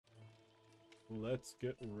Let's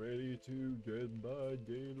get ready to Dead by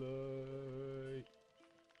Daylight.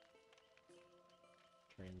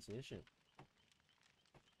 Transition.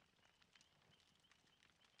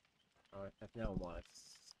 Alright, now what?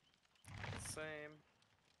 Same.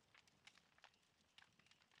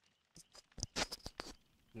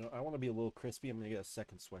 You know, I want to be a little crispy. I'm gonna get a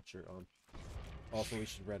second sweatshirt on. Also, we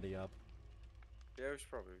should ready up. Yeah, we should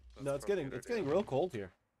probably. No, it's getting real cold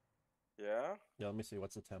here. Yeah. Yeah, let me see.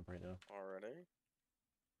 What's the temp right now? Already.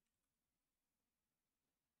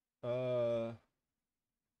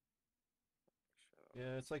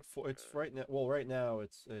 Yeah, it's like four. It's right now. Well, right now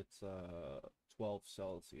it's 12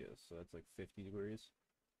 Celsius, so it's like 50 degrees.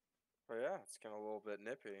 Oh yeah, it's getting a little bit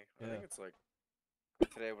nippy. Yeah. I think it's like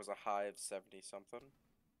today was a high of 70 something.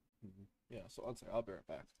 Yeah. So I'll be right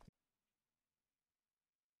back.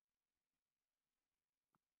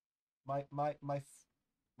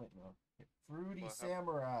 Wait, no. Fruity What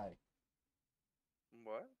Samurai.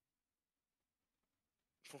 What?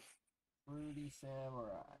 Fruity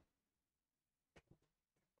Samurai.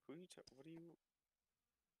 What are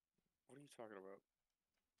you talking about?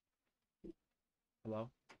 Hello?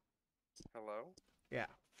 Hello? Yeah.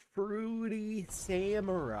 Fruity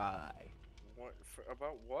Samurai. What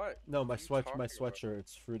about what? No, my What are you talking about?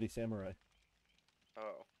 sweatshirt's Fruity Samurai.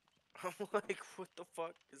 Oh. I'm like, what the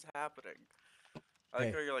fuck is happening? I Hey.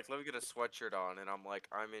 like how you're like, let me get a sweatshirt on, and I'm like,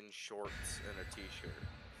 I'm in shorts and a t-shirt.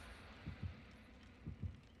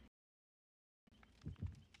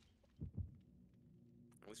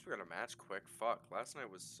 At least we got a match quick. Fuck, last night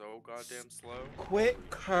was so goddamn slow. Quit Holy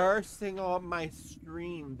cursing on my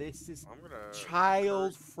stream. This is shit. I'm gonna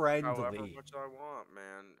child curse however friendly. much I want,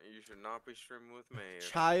 man. You should not be streaming with me.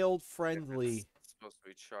 Child If friendly. it's supposed to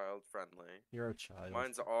be child friendly. You're a child.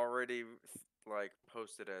 Mine's already like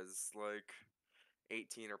posted as like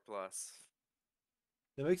 18 or plus.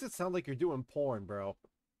 It makes it sound like you're doing porn, bro.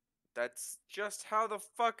 That's just how the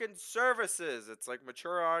fucking service is. It's like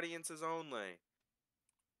mature audiences only.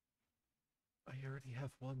 I already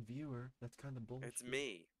have one viewer. That's kind of bullshit. It's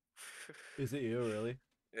me. Is it you, really?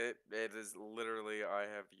 It is literally I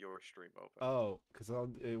have your stream open. Oh, because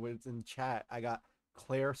when it's in chat, I got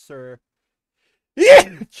Claire Sir,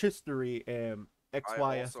 Chistery, and XYFM.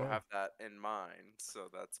 I also have that in mind, so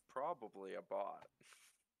that's probably a bot.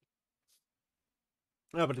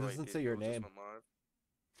 No, but it Wait, doesn't did say your yours just name. went live?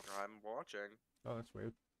 I'm watching. Oh, that's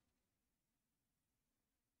weird.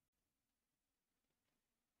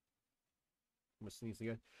 I'm gonna sneeze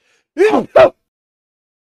again.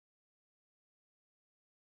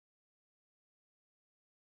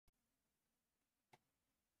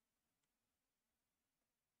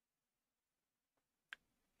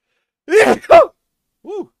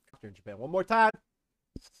 Woo! In Japan. One more time.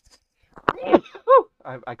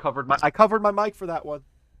 I covered my mic for that one.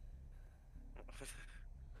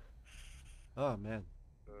 Oh man.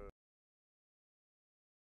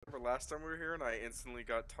 Remember last time we were here and I instantly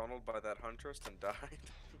got tunneled by that huntress and died?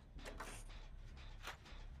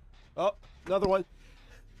 Oh, another one.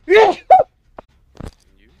 You are...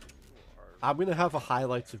 I'm gonna have a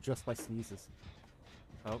highlights of just my sneezes.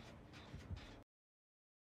 Oh.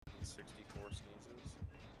 64 sneezes.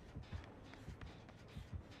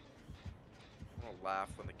 I'm gonna laugh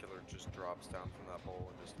when the killer just drops down from that hole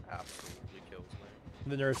and just absolutely kills me.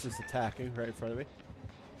 The nurse is attacking right in front of me.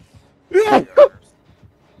 Yeah, nurse.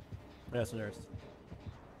 That's a nurse.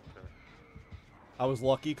 Okay. I was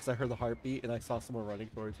lucky because I heard the heartbeat and I saw someone running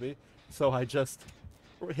towards me. So I just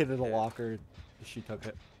hit in a locker and she took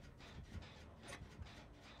it.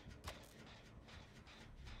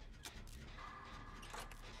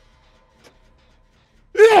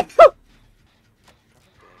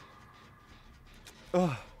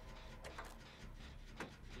 Ugh.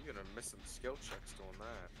 You're gonna miss some skill checks doing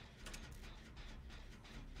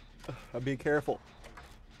that. I'm being careful.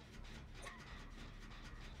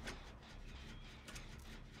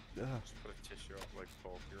 Just put a tissue up like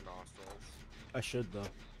both your nostrils. I should though.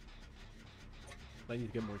 I need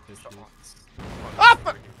to get more tissues. Ah,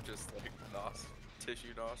 fuck! Just like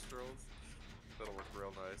tissue nostrils. That'll look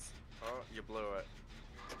real nice. Oh, you blew it.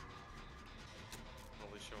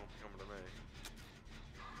 Holy shit, coming to me.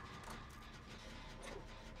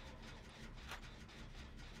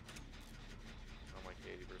 I'm like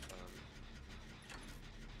 80%.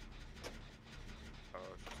 Oh,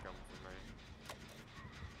 she's coming for me.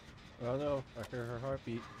 Oh no, I hear her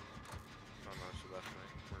heartbeat. Oh no, she left me.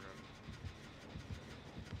 We're good.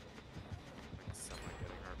 Like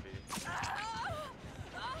semi-getting heartbeats.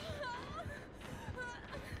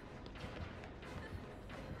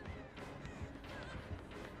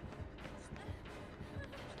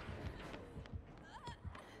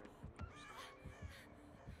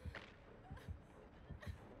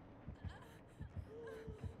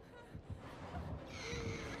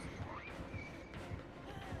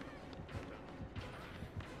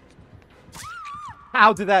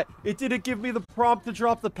 How did that? It didn't give me the prompt to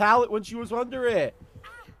drop the pallet when she was under it.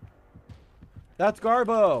 That's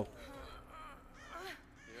Garbo. Yeah,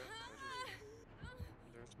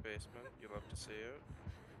 there's the basement. You love to see it.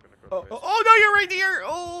 I'm gonna go Oh, to the oh, basement. oh, no, you're right here.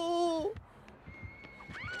 Oh.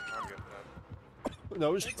 I'm getting that.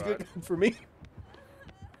 No, she's Bud. good for me.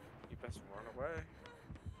 You best run away.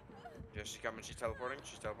 Yeah, she's coming. She's teleporting.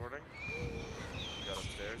 She's teleporting. She got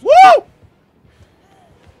upstairs. Woo!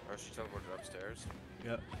 Oh, she teleported upstairs.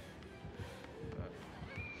 Yeah.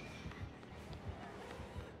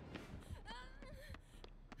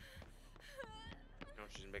 No,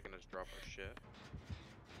 she's making us drop our shit.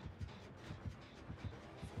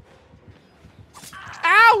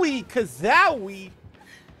 Owie, kazowie.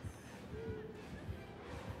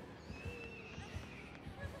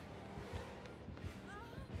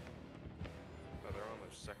 Oh, they're on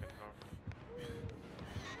their second hover.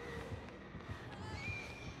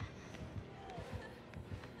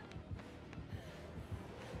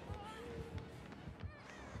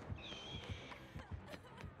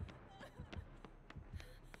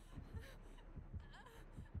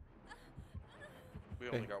 We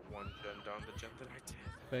only Hey. got one gen done. The gen that I did.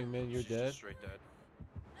 Bangman, you're She's dead. just straight dead.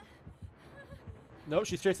 No,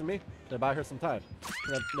 she's chasing me. Can I buy her some time?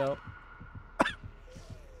 No.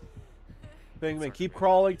 Bangman, keep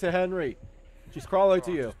crawling to Henry. She's crawling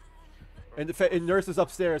to you. And the nurse is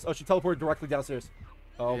upstairs. Oh, she teleported directly downstairs.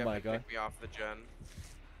 Oh You have my to god. Pick me off the gen.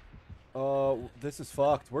 Oh, this is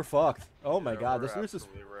fucked. We're fucked. Oh my Yeah, god, we're this nurse is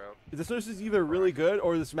absolutely railed. this nurse is either really good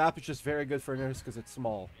or this map is just very good for a nurse because it's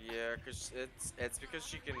small. Yeah, cause it's because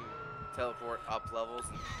she can teleport up levels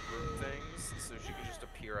and through things, so she can just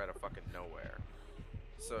appear out of fucking nowhere.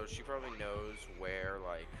 So she probably knows where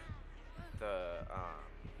like the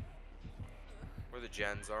where the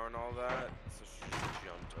gens are and all that. So she just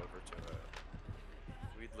jumped over to it.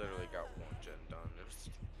 We literally got one gen done. It was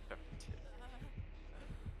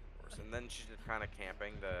and then she's just kind of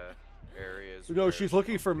camping the areas. No, where she's she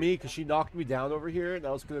looking won't for be. me because she knocked me down over here and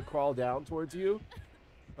I was gonna crawl down towards you.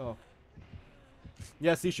 Oh.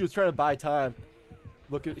 Yeah, see, she was trying to buy time.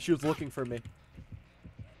 She was looking for me.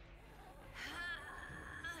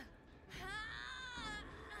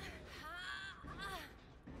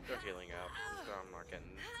 They're healing up. So I'm not getting.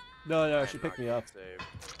 No, I'm she not picked me getting up.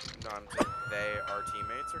 saved. No, I'm saying our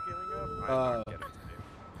teammates are healing up. I'm not getting saved.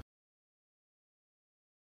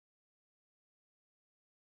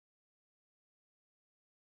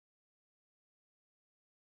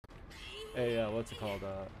 Hey, what's it called?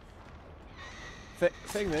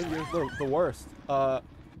 Fangman, you're the worst. They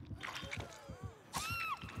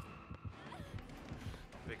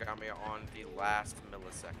got me on the last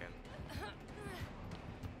millisecond.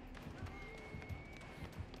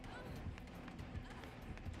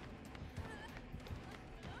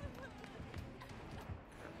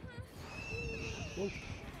 Whoa.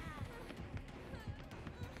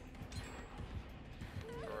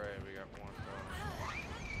 Hooray, we got one done.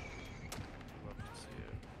 Love to see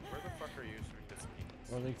it. Where the fuck are you so we can get some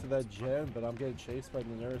eats? Running to that gen, but I'm getting chased by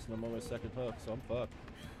the nurse and I'm on my second hook, so I'm fucked.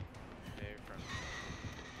 Yeah, you're friendly.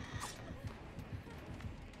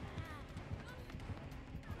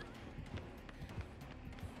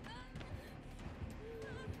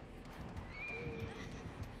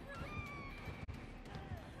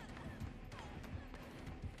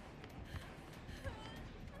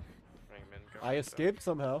 I escaped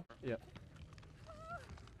somehow. Yeah.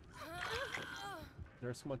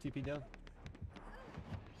 Nurse, come on, TP down.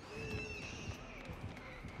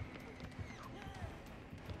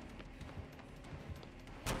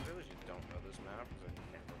 I really just don't know this map because I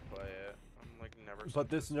never play it. I'm like never. But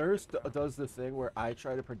this nurse does the thing where I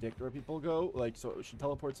try to predict where people go. Like, so she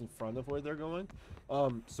teleports in front of where they're going.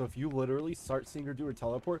 So if you literally start seeing her do her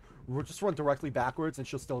teleport, we'll just run directly backwards and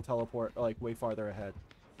she'll still teleport, like, way farther ahead.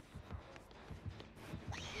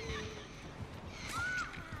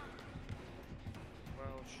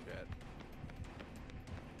 Well, shit.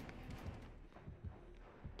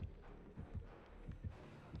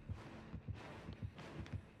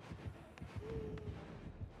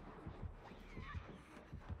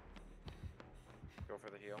 Go for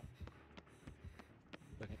the heal.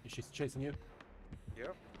 Okay, she's chasing you.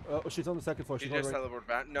 Yep. Oh, she's on the second floor. She She's on just right. teleported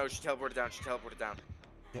down. No, she teleported down. She teleported down.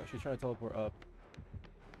 Yeah, she's trying to teleport up.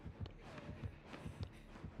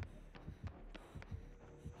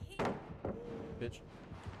 Bitch.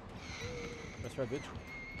 Nice try, bitch.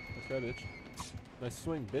 Nice try, bitch. Nice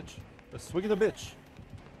swing, bitch. A swing of the bitch.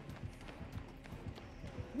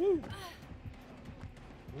 Woo.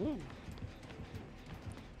 Woo.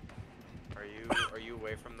 Are you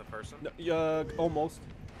away from the person? No, almost.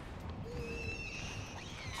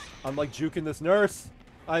 I'm like juking this nurse.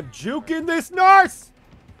 I'm juking this nurse!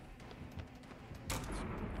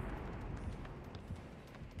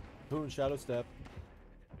 Boom, shadow step.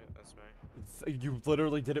 Yeah, that's me. You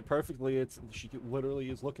literally did it perfectly. She literally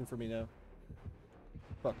is looking for me now.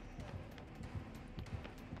 Fuck.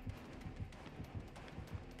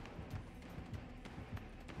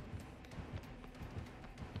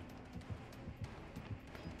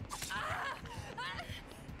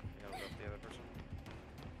 Yeah, was that the other person?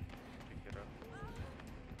 Pick it up.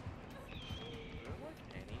 Are there like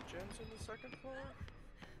any gens in the second floor?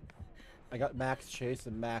 I got Max chase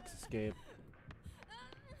and Max escape.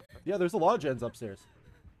 Yeah, there's a lot of gens upstairs.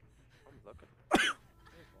 I'm looking.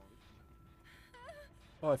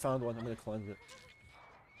 Oh, I found one. I'm gonna cleanse it.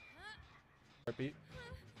 Heartbeat.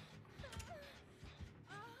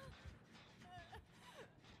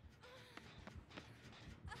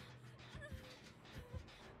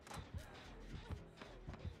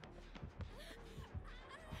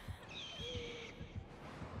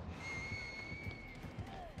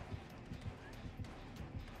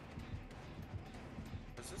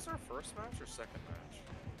 Is this our first match or second match?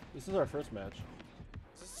 This is our first match.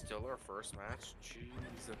 Is this still our first match?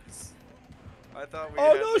 Jesus. I thought we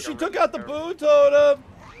Oh had, no, like, she a took really out the terrible- boon totem!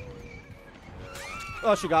 Yeah.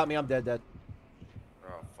 Oh, she got me. I'm dead.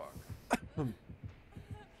 Oh fuck.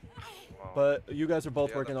 Well, But you guys are both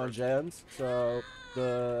The other working on person- gens, so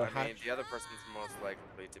the I mean, the other person's most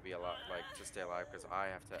likely to be alive, like to stay alive, because I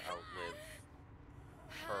have to outlive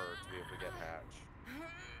her to be able to get Hatch,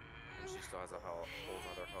 and she still has a whole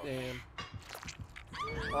nother hook.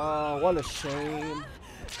 Damn. Oh, what a shame.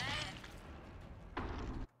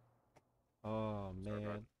 Oh Sorry, bud.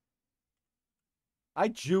 man. I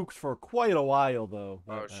juked for quite a while though.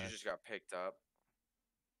 Oh, that she match. just got picked up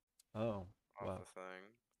Oh, off well. the thing.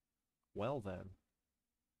 Well then.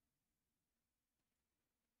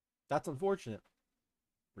 That's unfortunate.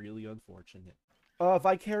 Really unfortunate.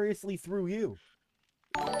 Vicariously through you.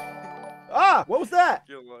 Ah! What was that?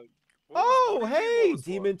 You're like, Oh, what do you mean, hey, what was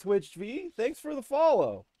Demon Twitch V. Thanks for the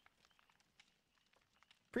follow.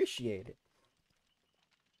 Appreciate it.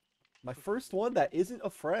 My first one that isn't a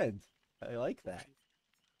friend. I like that.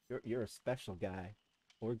 You're a special guy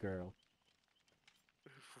or girl.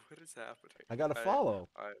 What is happening? I got a follow.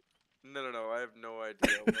 No. I have no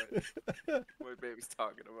idea what baby's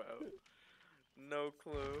talking about. No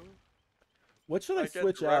clue. What should I get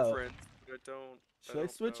switch the out? reference, but I don't. Should I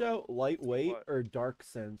don't switch know out lightweight what. or dark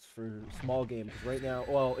sense for small game? Because right now,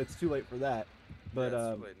 well, it's too late for that. But Yeah,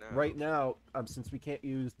 it's too late now. right now, since we can't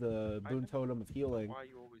use the I boon know. totem of healing, Why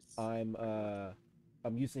you always?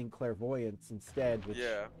 I'm using clairvoyance instead. Which,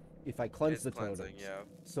 Yeah. if I cleanse It's the cleansing, totems, yeah.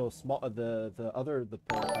 so small. The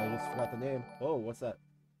part I just forgot the name. Oh, what's that?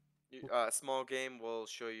 Small game will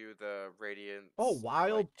show you the radiance. Oh,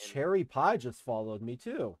 Wild like, in- Cherry Pie just followed me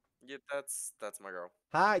too. Yeah, that's my girl.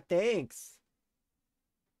 Hi, thanks.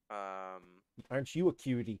 Um, Aren't you a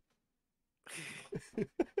cutie?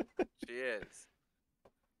 she is.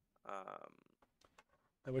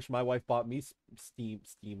 I wish my wife bought me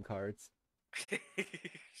Steam cards.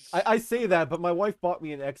 I say that, but my wife bought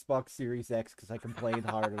me an Xbox Series X because I complained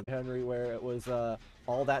hard on Henry, where it was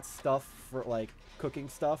all that stuff for like cooking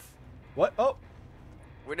stuff. What? Oh,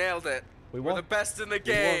 We nailed it. we We're won. the best in the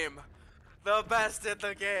We won. game. The best in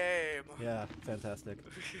the game. Yeah, fantastic.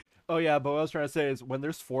 Oh yeah, but what I was trying to say is when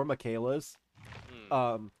there's 4 Michaelas,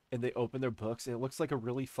 Hmm. and they open their books, it looks like a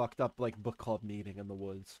really fucked up like book club meeting in the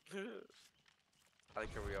woods. I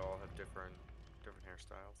like how we all have different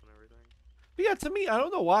hairstyles and everything. But yeah, to me, I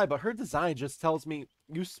don't know why, but her design just tells me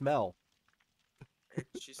you smell.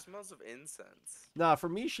 She smells of incense. Nah, for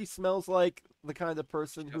me, she smells like the kind of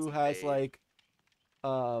person who doesn't has bathe. like,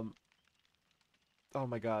 oh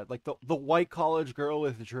my god, like the white college girl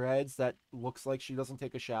with dreads that looks like she doesn't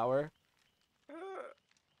take a shower.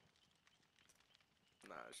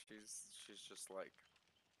 Nah, she's just like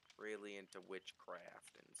really into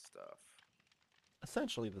witchcraft and stuff.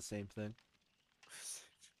 Essentially the same thing.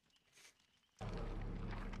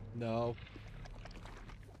 No.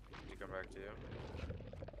 To come back to you.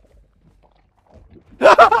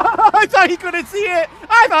 I thought he couldn't see it.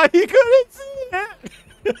 I thought he couldn't see it.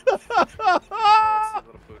 Oh, I see a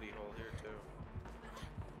little booty hole here too.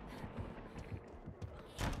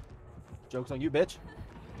 Joke's on you, bitch.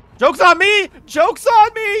 Joke's on me. Joke's on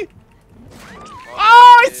me. Oh,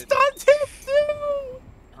 Oh, I did- stunned him too.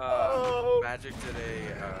 Oh. Magic did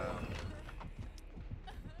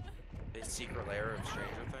a secret layer of Stranger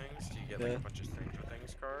Things. You get like Yeah. a bunch of Stranger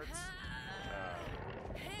Things cards.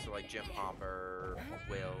 So like Jim Hopper,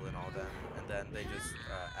 Will, and all them, and then they just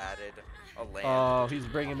added a land. Oh, he's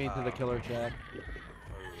bringing me to the killer jack. Oof.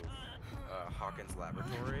 Hawkins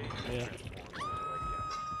Laboratory and Yeah. it transforms into like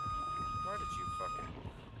Why did you fucking?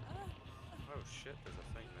 Oh shit! There's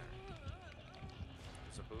a thing there.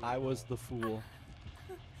 There's a booty I was hole. the fool.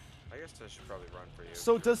 I guess I should probably run for you.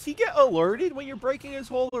 So does he get alerted when you're breaking his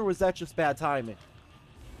hole, or was that just bad timing?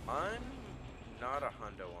 I'm not a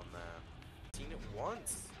hundo on that. Seen it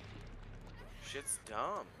once. Shit's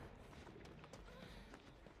dumb.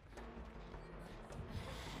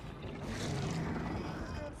 What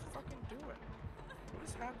are you fucking doing? What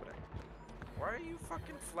is happening? Why are you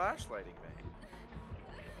fucking flashlighting me?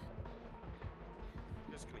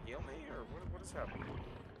 You just gonna heal me, or what is happening?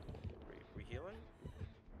 We healing?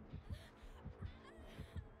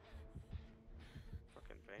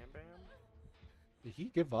 Fucking Bam Bam? Did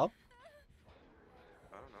he give up?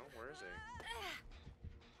 I don't know, where is he?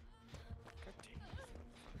 God damn it.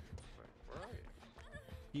 Where are you?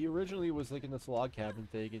 He originally was like in this log cabin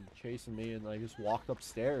thing and chasing me, and I just walked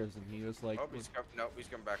upstairs, and he was like, Oh, he's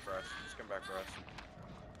coming back for us. He's coming back for us.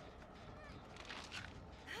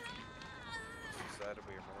 So that'll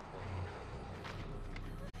be more important.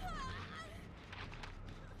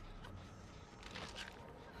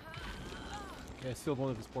 yeah, I sealed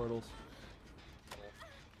one of his portals.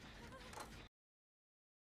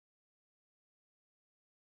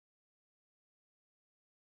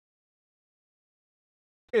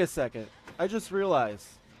 Wait a second. I just realized.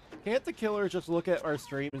 Can't the killer just look at our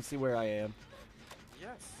stream and see where I am?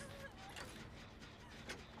 Yes.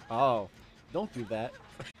 Oh. Don't do that.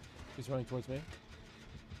 He's running towards me.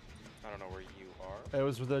 I don't know where you are. It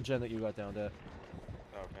was with the gen that you got downed at.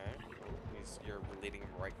 Okay. You're leading him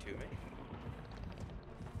right to me.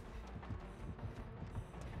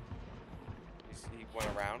 He went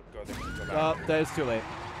around. Go there. Go back. That is too late.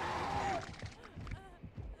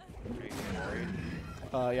 Are you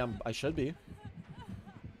worried? Yeah, I should be.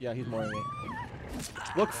 Yeah, he's more than me.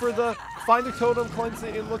 Look for the... Find the totem, cleanse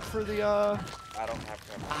it, and look for the, I don't have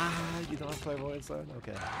to. Ah, you don't have clairvoyance on?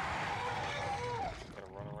 Okay. Gotta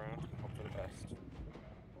run around and hope for the best.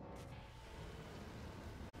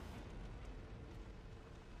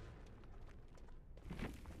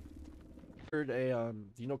 Heard a,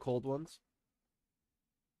 do you know Cold Ones?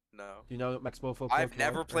 No. Do you know Mexmofo? I've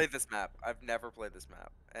never played this map. I've never played this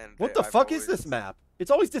map. And What the fuck is this map?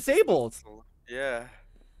 It's always disabled. Yeah.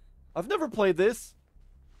 I've never played this.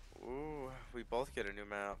 Ooh, we both get a new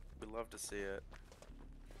map. We'd love to see it.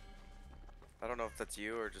 I don't know if that's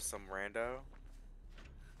you or just some rando.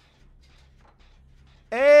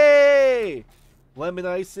 Hey! Lemon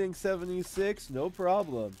icing 76, no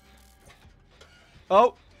problem.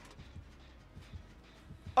 Oh!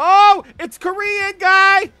 Oh! It's Korean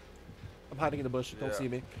guy! I'm hiding in the bush. Don't Yeah. see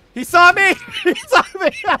me. He saw me! He saw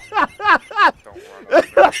me! Don't run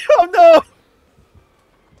over. Oh no!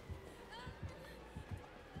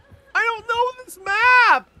 I don't know this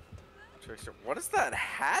map! Tracer, what is that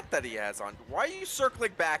hat that he has on? Why are you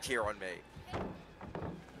circling back here on me?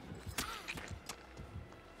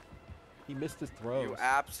 He missed his throws. You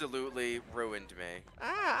absolutely ruined me.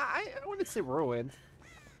 I wouldn't say ruined.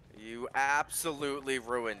 You absolutely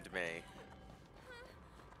ruined me.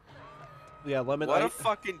 Yeah, What a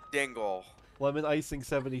fucking dingle. Lemon Icing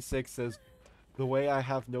 76 says, the way I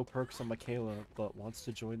have no perks on Michaela, but wants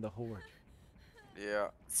to join the horde. Yeah.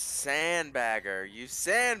 Sandbagger. You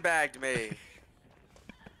sandbagged me.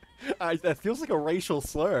 That feels like a racial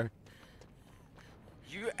slur.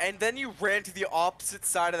 And then you ran to the opposite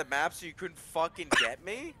side of the map so you couldn't fucking get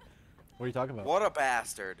me? What are you talking about? What a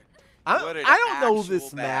bastard. I What an don't know actual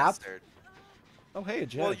this map. bastard. Oh, hey, a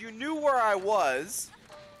jet. Well, you knew where I was.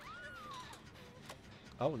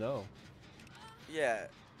 Oh, no. Yeah.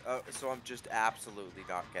 So I'm just absolutely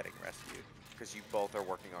not getting rescued. Because you both are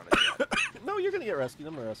working on a jet. No, you're gonna get rescued.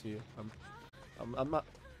 I'm gonna rescue you. I'm not.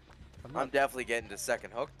 I'm definitely getting to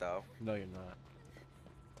second hook, though. No, you're not.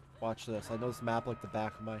 Watch this. I know this map like the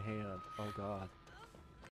back of my hand. Oh, God.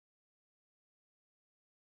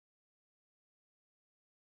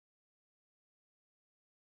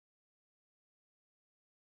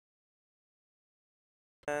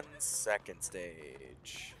 And second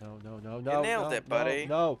stage. No, no, no, You no. nailed no, it, buddy.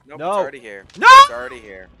 No, Nope, no. it's already here. No! It's already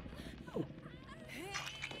here.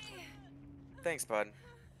 Thanks, bud.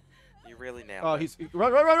 You really nailed Oh, it. he's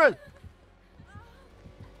run, run, run, run!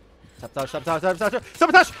 Sabotage, sabotage, sabotage,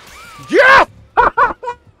 sabotage! Yeah!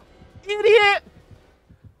 Idiot!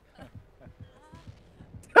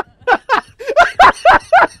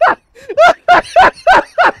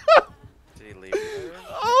 Did he leave you there?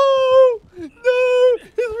 Oh no!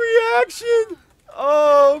 His reaction!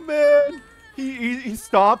 Oh man! He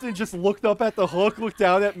stopped and just looked up at the hook, looked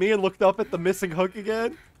down at me, and looked up at the missing hook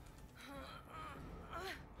again.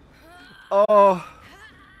 Oh.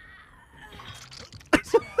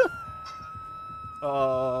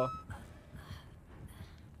 Uh.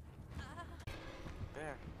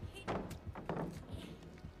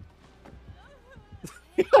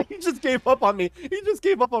 Yeah. He just gave up on me. He just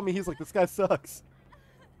gave up on me. He's like, this guy sucks.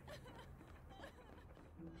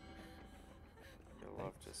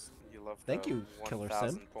 You love Thank the you, Killer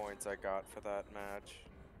 1,000 Sim. points I got for that match.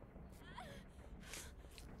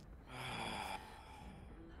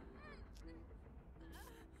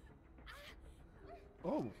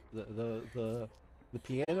 Oh, the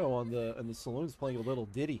piano on the saloon is playing a little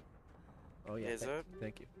ditty. Oh yeah. Is it?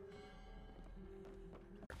 Thank you.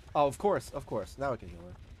 Oh, of course, of course. Now I can heal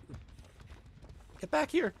her. Get back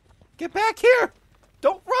here! Get back here!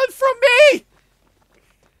 Don't run from me!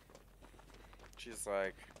 She's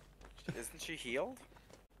like, isn't she healed?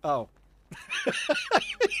 Oh. I'm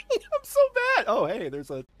so bad! Oh, hey, there's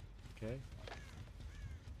a... Okay.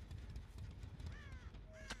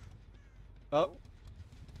 Oh.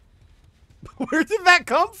 Where did that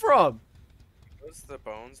come from? Those the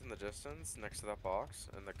bones in the distance next to that box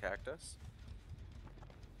and the cactus?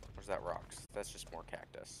 Or is that rocks? That's just more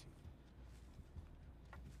cactus.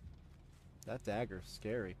 That dagger's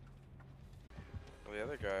scary. Well, the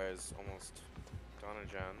other guy's almost done a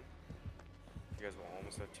gen. You guys will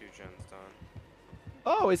almost have 2 gens done.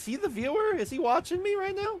 Oh, is he the viewer? Is he watching me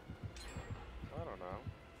right now? I don't know.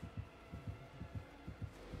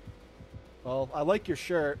 Well, I like your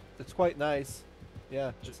shirt. It's quite nice.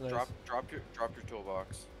 Yeah, it's Just nice. drop your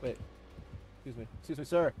toolbox. Wait. Excuse me,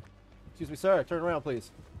 sir. Excuse me, sir. Turn around, please.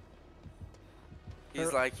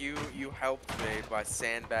 He's like, you helped me by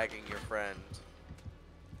sandbagging your friend.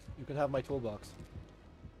 You can have my toolbox.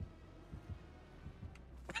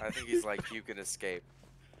 I think he's like, you can escape.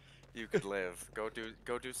 You could live. Go do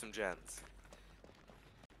some gens.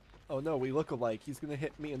 Oh no, we look alike. He's gonna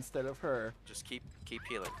hit me instead of her. Just keep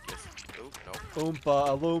healing. Just oop, nope.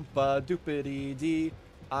 Oompa loompa doopity dee.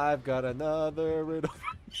 I've got another riddle.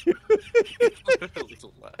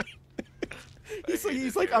 Little left.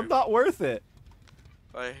 He's like, I'm not worth it.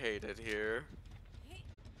 I hate it here.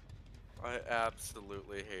 I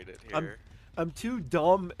absolutely hate it here. I'm too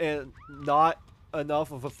dumb and not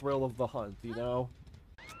enough of a thrill of the hunt, you know?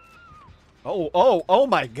 Oh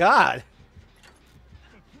my god!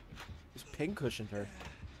 Just pin-cushioned her.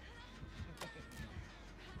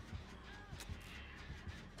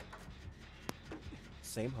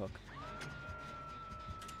 Same hook.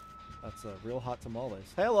 That's a real hot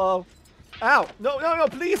tamales. Hello! Ow! No,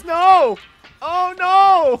 please, no! Oh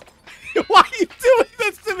no! Why are you doing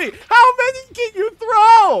this to me? How many can you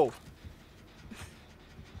throw?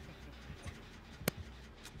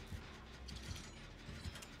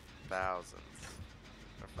 Thousands.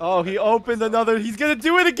 Oh, he opened another. He's gonna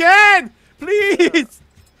do it again! Please! You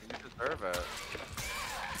deserve it.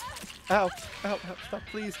 Ow, stop,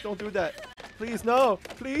 please, don't do that. Please, no,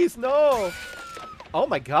 no. Oh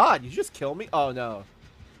my god, you just kill me? Oh no.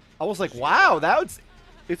 I was like, wow, that would...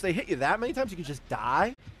 If they hit you that many times, you could just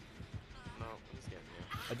die? No, he's getting you.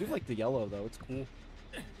 I do like the yellow, though. It's cool.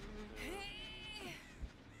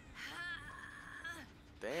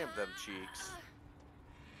 Damn them cheeks.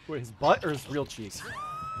 Wait, his butt or his real cheeks?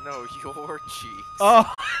 No, your cheeks.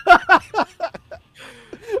 Oh! I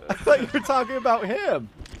thought you were talking about him.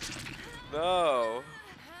 No.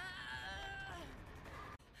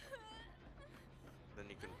 Then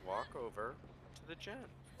you can walk over to the gen,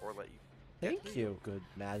 or let you. Thank you, good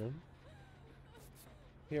madam.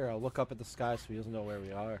 Here, I'll look up at the sky so he doesn't know where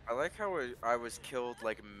we are. I like how I was killed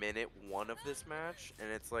like minute 1 of this match, and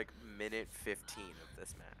it's like minute 15 of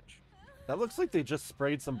this match. That looks like they just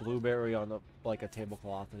sprayed some blueberry on like a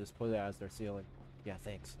tablecloth and just put it as their ceiling. Yeah,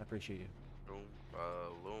 thanks. I appreciate you. Loompa,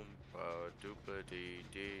 loompa, doopity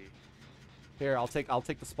dee. Here, I'll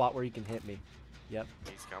take the spot where he can hit me. Yep.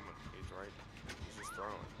 He's coming. He's right. He's just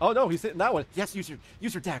throwing. Oh no, he's hitting that one. Yes, use your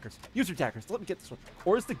daggers. Use your daggers. Let me get this one.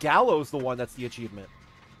 Or is the gallows the one that's the achievement?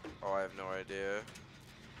 Oh, I have no idea.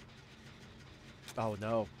 Oh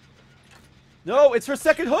no. No, it's her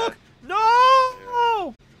second hook. No!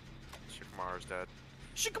 Yeah. Shikamaru's dead.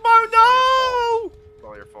 Shikamaru, no! It's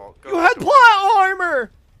all your fault. You had plot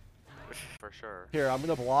armor. For sure. Here, I'm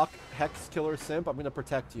gonna block Hex Killer Simp. I'm gonna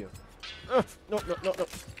protect you. Ugh, no. Is he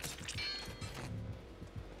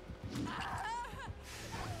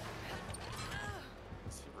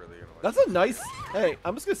really gonna let That's you a nice. Hey,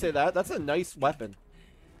 I'm just gonna say that. That's a nice weapon.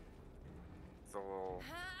 It's a little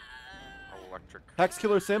electric. Hex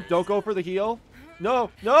Killer Simp, don't go for the heal.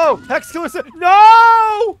 No! Hex Killer Simp,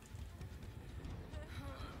 no!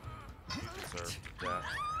 You deserve death.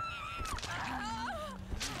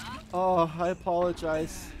 Oh, I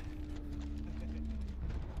apologize.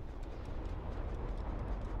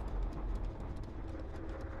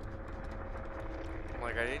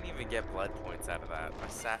 Like, I didn't even get blood points out of that. I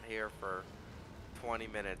sat here for 20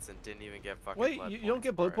 minutes and didn't even get fucking Wait, blood you don't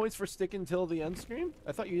get blood for it. points for sticking till the end screen?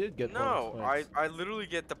 I thought you did get No, bonus points. I literally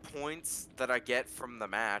get the points that I get from the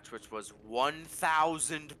match, which was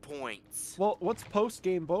 1,000 points. Well, what's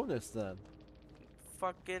post-game bonus then?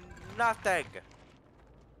 Fucking nothing.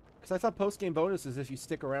 Because I thought post-game bonus is if you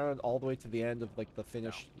stick around all the way to the end of like the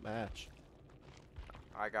finished match.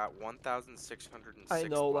 I got 1,606. I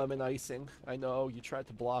know, blood Lemon Icing. I know, you tried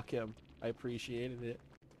to block him. I appreciated it.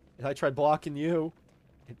 And I tried blocking you.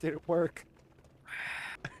 It didn't work.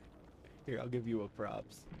 Here, I'll give you a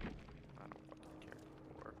props. I don't fucking care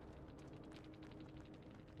anymore.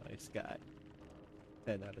 Nice guy.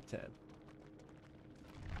 10 out of 10.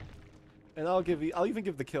 And I'll even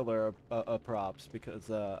give the killer a props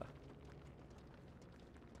because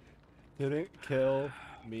didn't kill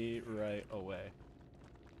me right away.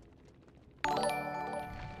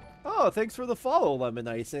 Oh, thanks for the follow, Lemon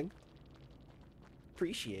Icing.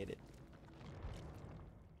 Appreciate it.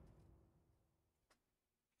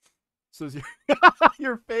 So is your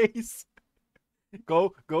your face.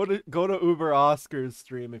 Go to Uber Oscar's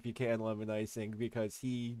stream if you can, Lemon Icing, because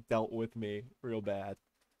he dealt with me real bad.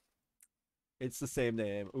 It's the same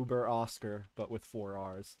name, Uber Oscar, but with 4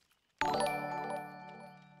 R's.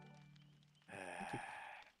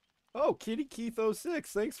 Oh, Kitty Keith 06,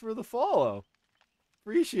 thanks for the follow.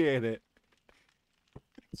 Appreciate it.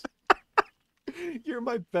 You're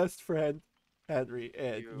my best friend, Henry,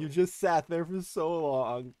 and you just sat there for so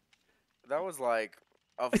long. That was like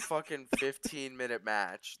a fucking 15-minute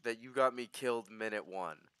match that you got me killed minute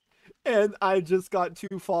 1. And I just got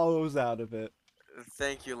 2 follows out of it.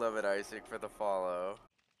 Thank you, Love It Isaac, for the follow.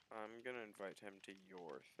 I'm gonna invite him to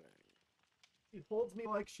your thing. He holds me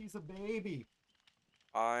like she's a baby.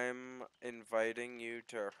 I'm inviting you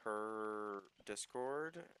to her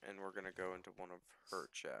Discord, and we're gonna go into one of her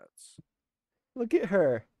chats. Look at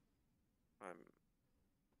her. Oh,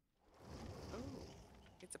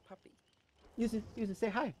 it's a puppy. Use it, say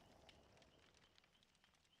hi.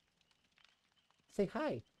 Say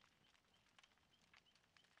hi.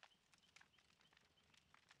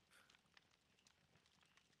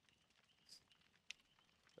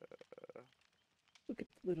 Look at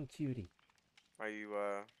the little cutie. Are you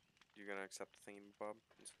gonna accept the thingy, Bob,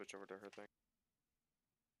 and switch over to her thing?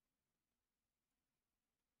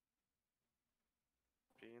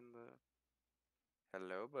 Be in the...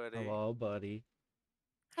 Hello, buddy. Hello, buddy.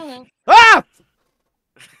 Hello. Ah!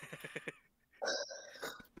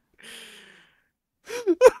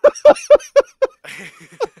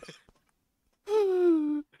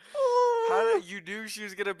 How did you knew she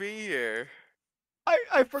was gonna be here?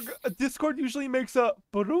 I forgot. Discord usually makes a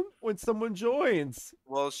boom when someone joins.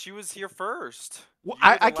 Well, she was here first. Well, You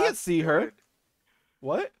were the I can't last see to her. join.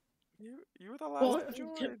 What? You were the last Well, to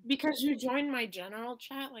join. because you joined my general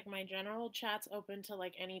chat, like my general chat's open to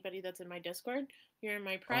like anybody that's in my Discord. You're in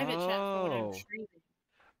my private chat for when I'm Oh. streaming.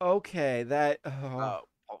 Okay, that. Oh,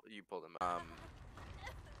 you pulled him.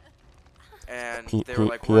 And P they were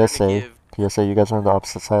like, we're PSA, gonna give... PSA, you guys are on the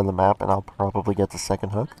opposite side of the map, and I'll probably get the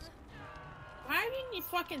second hook. Why didn't you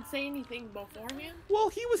fucking say anything beforehand? Well,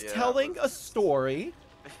 he was Yeah, telling but- a story.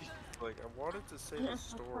 Like, I wanted to say the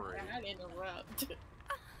story. I'd interrupt.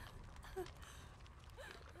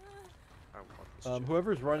 I want this shit.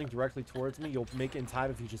 Whoever's running directly towards me, you'll make it in time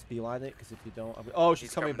if you just beeline it. Because if you don't, oh, she's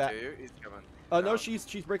He's coming back. To you. He's coming. No, she's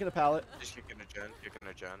breaking a pallet. She's kicking a gen. Kicking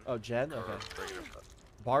a gen. Oh, Jen. Or Okay. bringing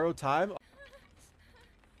a... Borrow time.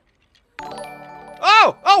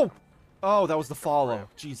 Oh! Oh! Oh, that was the follow.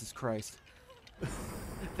 Rip. Jesus Christ.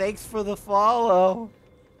 Thanks for the follow.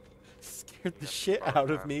 Scared the shit borrow out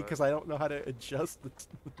of time, me but- because I don't know how to adjust the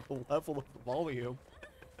level of the volume.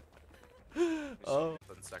 Oh.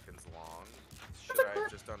 7 seconds long. Should I have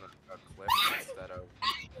just done a clip instead of...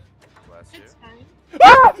 Bless you. It's fine.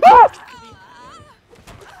 Ah! Ah!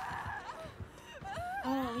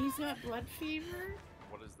 Oh, he's got blood fever?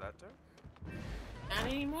 What does that do? Not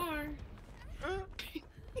anymore.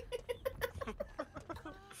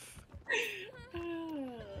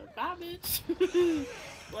 Bye, bitch.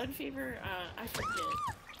 Blood fever, I forget.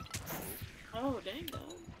 Oh, dang,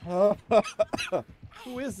 though.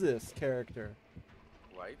 Who is this character?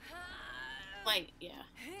 Light? Like, yeah.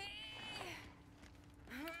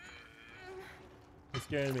 It's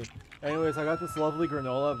scaring me. Anyways, I got this lovely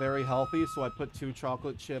granola, very healthy, so I put 2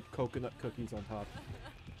 chocolate chip coconut cookies on top.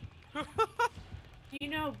 You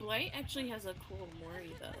know, Blight actually has a cool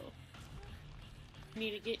Mori, though.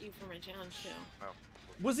 Need to get you for my challenge show. Oh.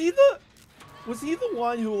 Was he the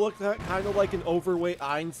one who looked kind of like an overweight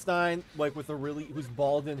Einstein, like with a really who's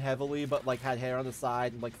bald and heavily, but like had hair on the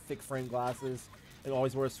side and like thick frame glasses? And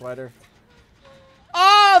always wear a sweater.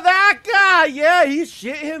 Oh, that guy! Yeah, he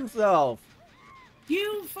shit himself.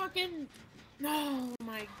 You fucking... Oh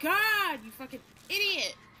my god, you fucking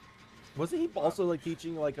idiot! Wasn't he also like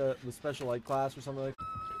teaching like the special ed class or something like?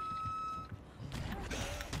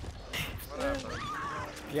 Whatever.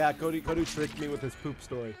 Yeah, Cody tricked me with his poop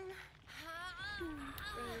story.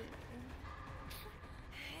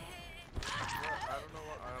 I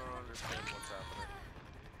don't understand what's happening.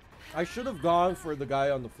 I should have gone for the guy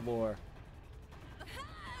on the floor.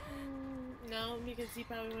 No, because he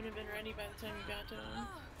probably wouldn't have been ready by the time you got to him.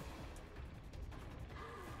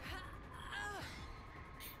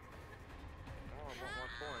 Oh, I want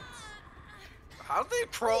more points. How'd they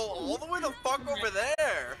troll all the way the fuck over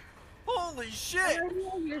there? Holy shit!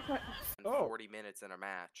 Oh. 40 minutes in a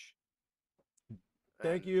match.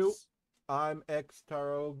 Thank And you. I'm X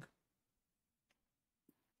Tarog.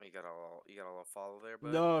 You got a little follow there,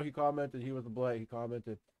 but No, he commented. He was a blight. He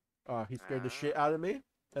commented. He scared the shit out of me,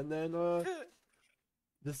 and then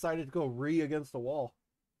decided to go against the wall.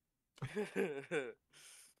 yeah.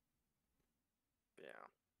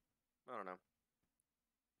 I don't know.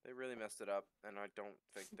 They really messed it up, and I don't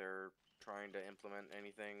think they're trying to implement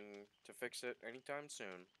anything to fix it anytime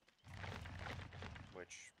soon.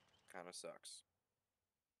 Which kind of sucks.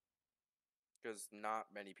 Because not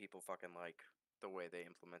many people fucking like the way they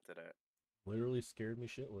implemented it. Literally scared me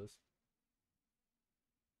shitless.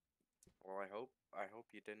 Well, I hope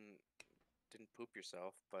you didn't poop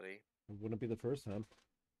yourself, buddy. It wouldn't be the first time.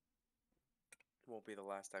 Won't be the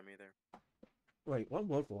last time either. Wait, when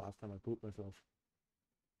was the last time I pooped myself?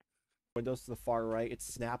 Windows to the far right, it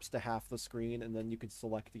snaps to half the screen, and then you can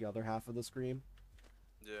select the other half of the screen.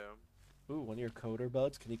 Yeah. Ooh, one of your coder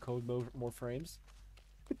buds. Can you code more frames?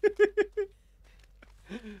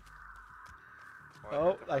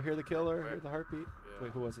 Oh, I hear the killer. I hear the heartbeat. Yeah.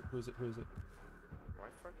 Wait, who was it? Who is it? Who is it? Why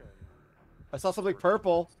fucking... I saw something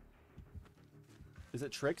purple. Is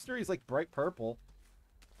it Trickster? He's like bright purple.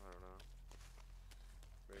 I don't know.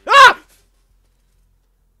 Maybe Ah!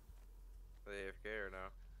 the AFK or no?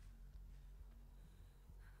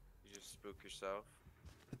 You just spook yourself?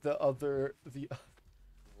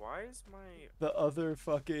 Why is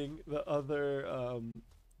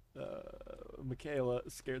Michaela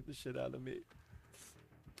scared the shit out of me.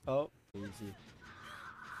 Oh, easy.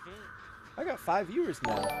 I got 5 viewers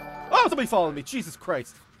now. Oh, somebody followed me. Jesus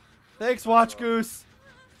Christ. Thanks, Watch Goose.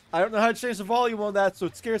 I don't know how to change the volume on that, so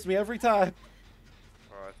it scares me every time.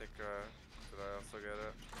 Oh, I think, did I also get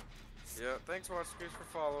it? Yeah, thanks Watch Goose for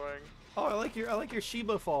following. Oh, I like your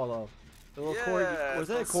Shiba follow. The little Yeah, corgi. Was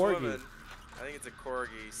that a it's corgi? swimming. I think it's a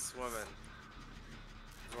corgi swimming.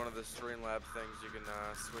 It's one of the Streamlab things you can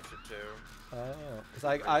switch it to. Oh,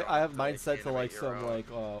 because I have mine set to like animate your some own. like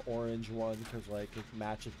orange one because like it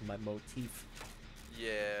matches my motif.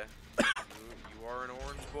 Yeah, you are an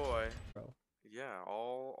orange boy. Bro. Yeah,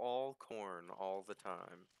 all corn all the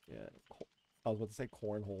time. Yeah, I was about to say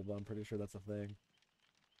cornhole, but I'm pretty sure that's a thing.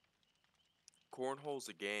 Cornhole's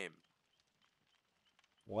a game.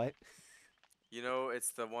 What? You know,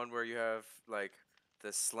 it's the one where you have like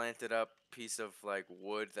the slanted up piece of like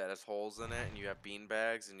wood that has holes in it, and you have bean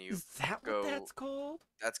bags, and you Is that go. what that's called?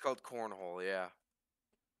 That's called cornhole. Yeah.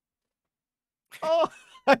 Oh,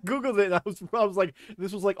 I googled it and I was like,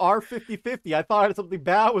 this was like R50/50. I thought something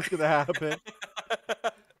bad was gonna happen.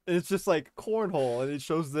 And it's just like cornhole, and it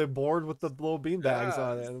shows the board with the little bean bags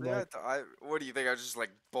on it. And yeah, like, what do you think? I was just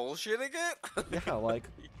like bullshitting it? yeah, like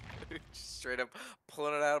Just straight up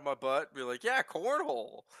pulling it out of my butt, and be like, yeah,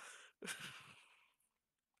 cornhole.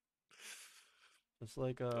 just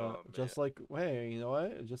like Oh, just like hey, you know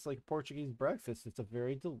what? Just like Portuguese breakfast. It's a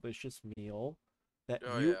very delicious meal that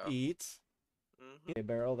Oh, you yeah. eat. Mhm. A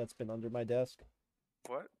barrel that's been under my desk.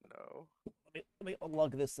 What? No. Let me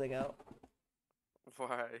lug this thing out.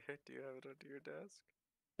 Why do you have it under your desk?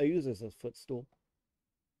 I use this as a footstool.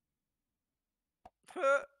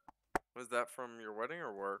 Was that from your wedding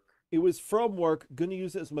or work? It was from work. Gonna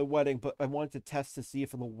use it as my wedding, but I wanted to test to see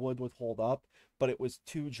if the wood would hold up. But it was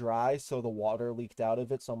too dry, so the water leaked out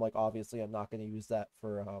of it. So I'm like, obviously, I'm not gonna use that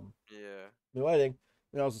for Yeah. my wedding.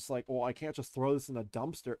 And I was just like, well, I can't just throw this in a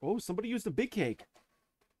dumpster. Oh, somebody used a big cake.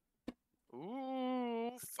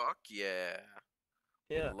 Ooh, fuck yeah.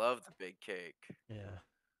 Yeah. We love the big cake. Yeah.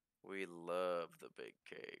 We love the big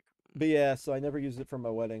cake. But yeah, so I never used it for my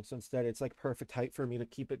wedding. So instead, it's like perfect height for me to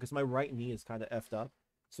keep it because my right knee is kind of effed up.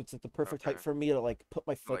 So it's at the perfect height Okay. for me to like put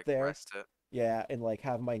my foot Like there. rest it. Yeah, and like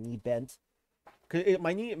have my knee bent. Cause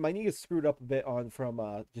my knee is screwed up a bit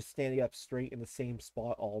from just standing up straight in the same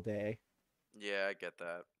spot all day. Yeah, I get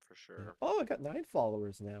that for sure. Oh, I got 9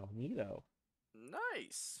 followers now. Neato.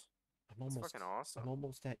 Nice. I'm That's almost. fucking awesome. I'm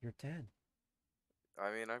almost at your 10.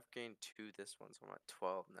 I mean, I've gained 2 this one, so I'm at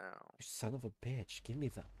 12 now. You son of a bitch! Give me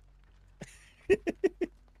them.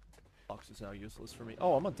 Box is now useless for me.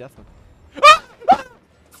 Oh, I'm on death one.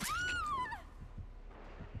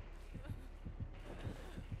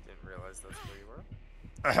 Didn't realize that's where you were.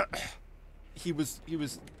 He was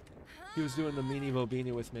doing the meanie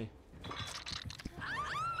bobini with me.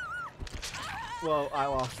 Well, I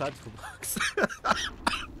lost that to the box. Yeah,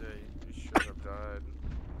 you should have died.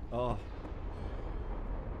 Oh.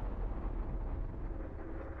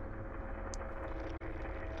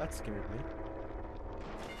 That scared me.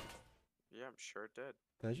 Yeah, I'm sure it did.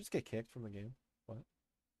 Did I just get kicked from the game? What?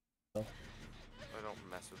 Oh. I don't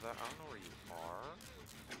mess with that. I don't know where you are.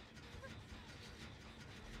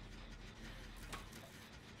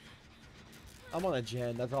 I'm on a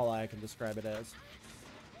gen. That's all I can describe it as.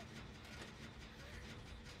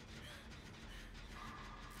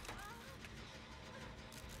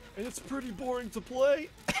 And it's pretty boring to play.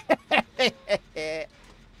 I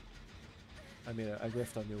mean, I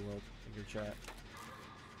riffed on New World in your chat.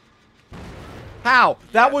 How?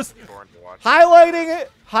 That Yeah, was it's boring to watch.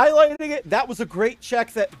 highlighting it. That was a great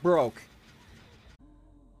check that broke.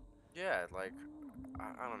 Yeah, like,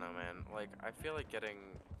 I don't know, man. Like, I feel like getting,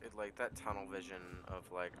 like, that tunnel vision of,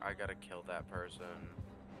 like, I gotta kill that person.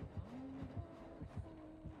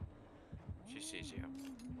 She sees you.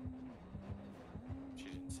 She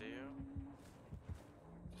didn't see you?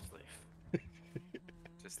 Just leave.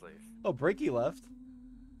 Just leave. Oh, Breaky left.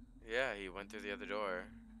 Yeah, he went through the other door.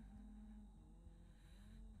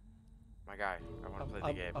 My guy, I want to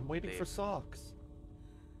play the game. I'm waiting for Leave. socks.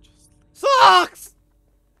 Just, Socks!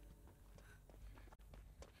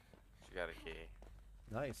 she got a key.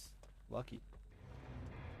 Nice. Lucky.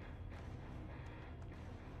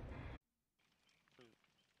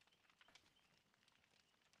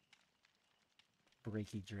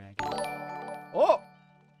 Breaky dragon. Oh!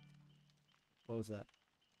 What was that?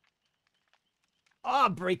 Ah,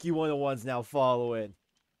 Breaky 101's now following.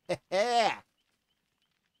 Heh.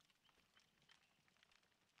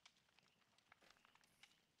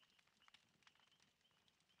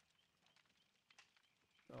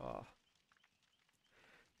 Oh.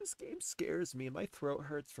 This game scares me. My throat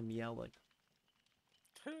hurts from yelling.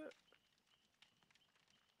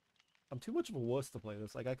 I'm too much of a wuss to play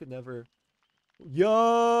this. Like, I could never...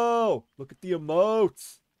 Yo! Look at the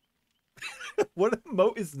emotes! What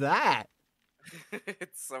emote is that?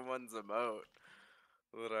 It's someone's emote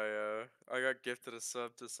that I got gifted a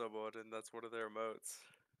sub to someone, and that's one of their emotes.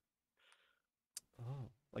 Oh,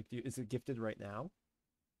 like, is it gifted right now?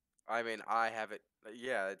 I mean, I have it.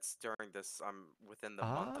 Yeah, it's during this. I'm within the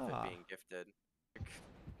month of it Ah. being gifted.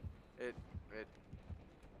 It.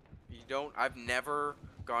 You don't. I've never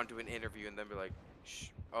gone to an interview and then be like, Shh,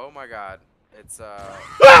 "Oh my God, it's Ah!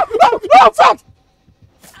 Oh, oh, fuck!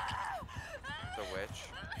 the witch."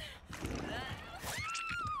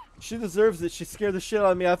 She deserves it. She scared the shit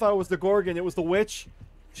out of me. I thought it was the Gorgon. It was the witch.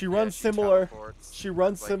 She Yeah, runs she similar. teleports, She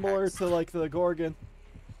runs like similar Hex. to like the Gorgon.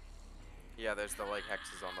 Yeah, there's the like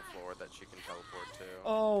hexes on the floor that she can teleport to.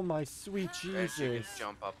 Oh my sweet And she can Jesus.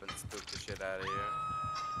 jump up and spook the shit out of you.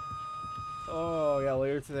 Oh yeah,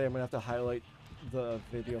 later today I'm gonna have to highlight the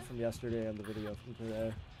video from yesterday and the video from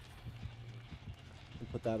today.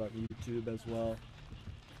 And put that on YouTube as well.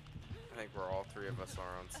 I think we're all 3 of us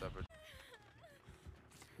are on separate.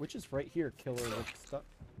 Which is right here, killer with stuff.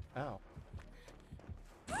 Ow.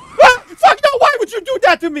 Ah! Fuck no! Why would you do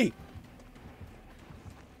that to me?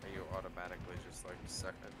 Are you automatically just like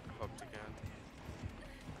second hooked again?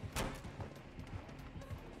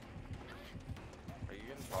 Are you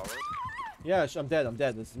getting followed? Yeah, I'm dead. I'm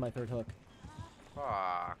dead. This is my 3rd hook.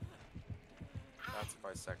 Fuck. That's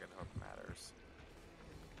why second hook matters.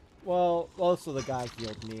 Well, also the guy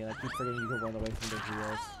healed me, and I keep forgetting you can run away from the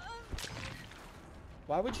heals.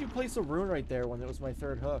 Why would you place a rune right there when it was my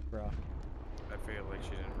 3rd hook, bro? I feel like she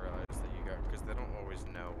didn't realize that you got, because they don't always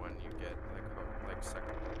know when you get like hook, like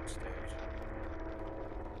second hook stage.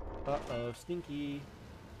 Uh-oh, stinky.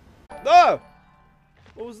 No!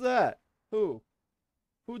 What was that? Who?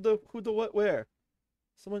 Who the what, where?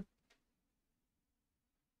 Someone?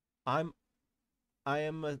 I'm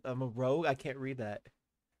a rogue? I can't read that.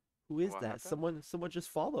 Who is What that? happened? Someone just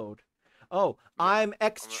followed. Oh, Yeah, I'm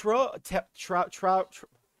extra Oh,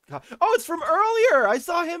 it's from earlier! I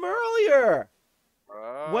saw him earlier!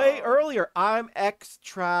 Way Oh. earlier. I'm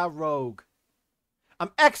extra rogue.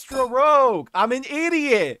 I'm extra rogue! I'm an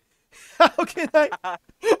idiot! How can I...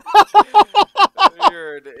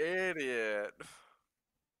 You're an idiot.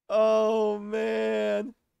 Oh,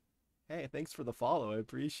 man. Hey, thanks for the follow. I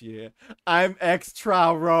appreciate it. I'm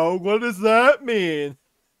extra rogue. What does that mean?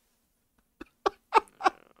 Because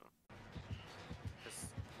we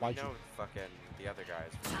Why'd you- know fucking the other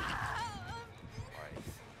guys from, like,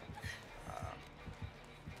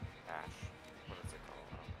 Ash. What is it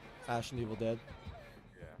called? Ash and Evil Dead.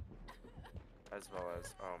 Yeah. As well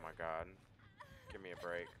as, oh my god. Give me a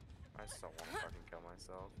break. I just don't want to fucking kill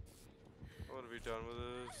myself. I want to be done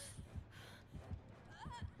with this.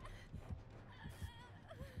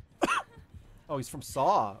 Oh, he's from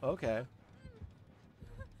Saw. Okay.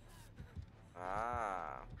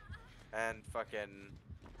 Ah. And fucking,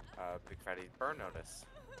 Big Fatty Burn Notice.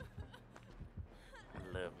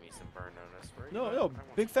 I love me some Burn Notice. Where are you No, at? no. I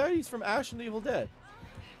want Big Fatty's from Ash and the Evil Dead.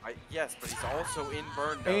 yes, but he's also in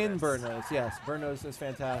Burn Notice. And Burn Notice, yes. Burn Notice is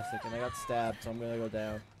fantastic, and I got stabbed, so I'm gonna go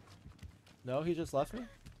down. No, he just left me?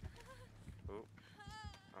 Ooh.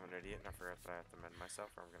 I'm an idiot and I forgot that I have to mend myself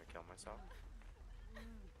or I'm gonna kill myself.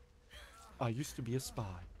 I used to be a spy,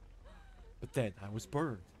 but then I was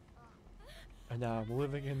burned. And now I'm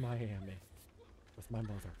living in Miami with my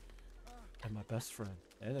mother and my best friend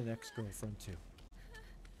and an ex-girlfriend too.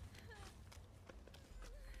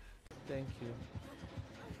 Thank you.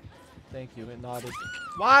 Thank you. It nodded.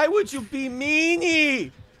 Why would you be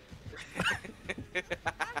meanie?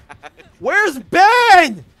 Where's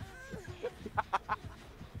Ben?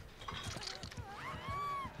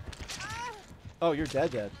 Oh, you're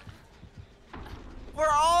dead. We're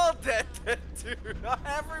all dead, dude.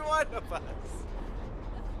 Every one of us.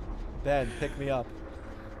 Ben, pick me up.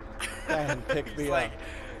 Ben, pick He's me like,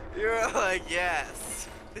 up. you're like, yes.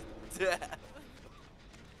 Death.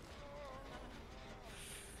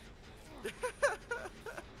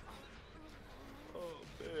 Oh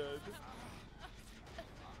man.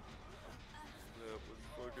 That was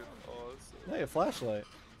fucking awesome. Hey, a flashlight.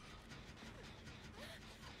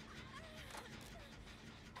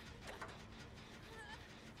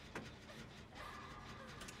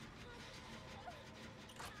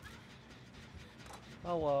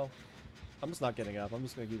 Hello. I'm just not getting up. I'm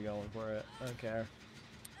just gonna keep going for it. I don't care.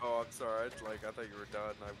 Oh, I'm sorry. I thought you were done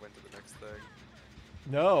and I went to the next thing.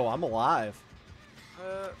 No, I'm alive.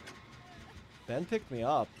 Uh, Ben picked me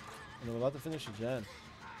up. And I'm about to finish a gen. okay.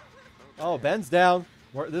 Oh, Ben's down.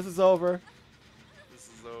 This is over. This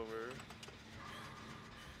is over.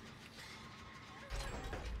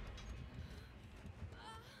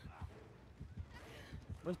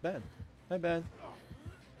 Where's Ben? Hi, Ben.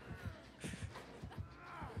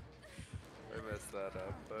 I messed that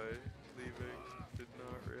up by leaving. Did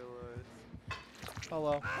not realize.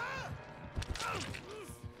 Hello.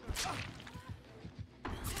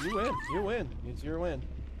 You win. You win. It's your win.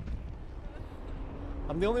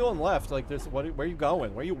 I'm the only one left. Like, there's. Where are you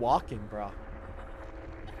going? Where are you walking, bro?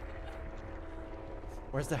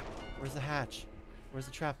 Where's the hatch? Where's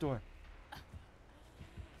the trapdoor?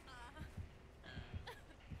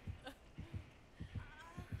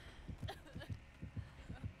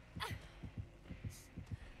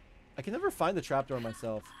 I can never find the trapdoor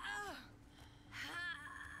myself.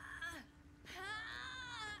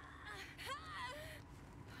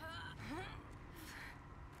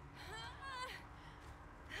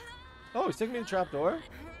 Oh, he's taking me to the trapdoor?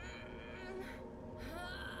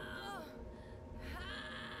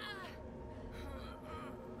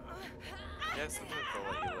 Yeah, sometimes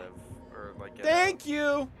they'll let you live. Or, like, get Thank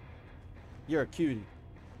you! You're a cutie.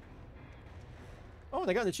 Oh,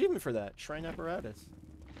 they got an achievement for that. Shrine apparatus.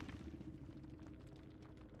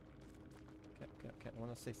 Okay. I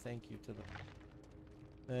want to say thank you to the...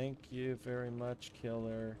 Thank you very much,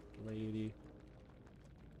 killer lady.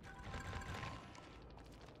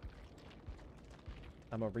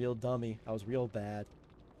 I'm a real dummy. I was real bad.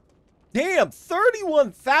 Damn!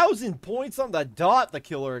 31,000 points on the dot the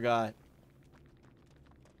killer got.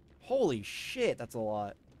 Holy shit, that's a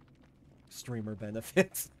lot. Streamer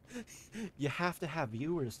benefits. You have to have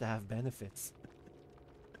viewers to have benefits.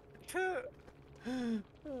 I'm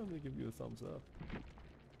gonna give you a thumbs up.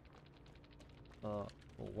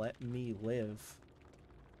 Let me live.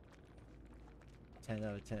 10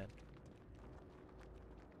 out of 10.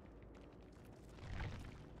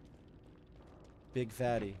 Big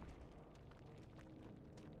fatty.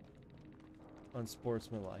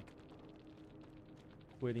 Unsportsmanlike.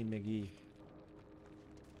 Quitty McGee.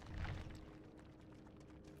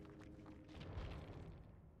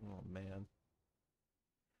 Oh man.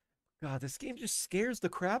 God, this game just scares the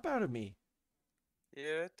crap out of me.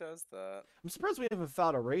 Yeah, it does that. I'm surprised we haven't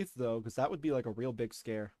found a Wraith though, because that would be like a real big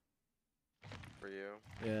scare. For you.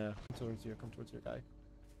 Yeah. Come towards your guy.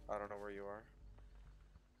 I don't know where you are.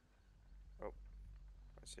 Oh.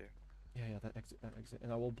 I see you. Yeah, that exit,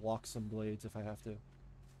 and I will block some blades if I have to.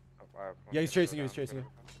 Oh, Yeah, he's okay, chasing go you. He's down, chasing go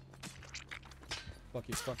you. Fuck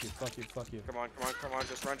you. Fuck you. Fuck you. Fuck you. down. Come on,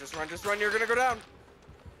 just run, just run, just run. You're gonna go down.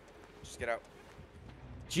 Just get out.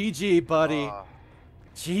 GG, buddy. Oh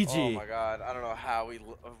GG. my god, I don't know how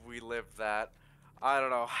we lived that. I don't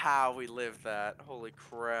know how we lived that. Holy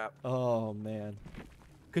crap. Oh man.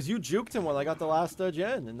 Cause you juked him when I got the last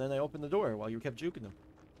gen, and then I opened the door while you kept juking him.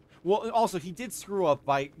 Well, also he did screw up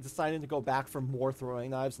by deciding to go back for more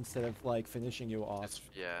throwing knives instead of like finishing you off.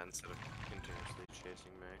 Yeah, instead of continuously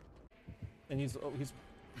chasing me. And he's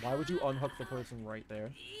why would you unhook the person right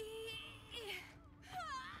there?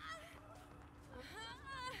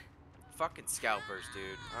 Fucking scalpers, dude.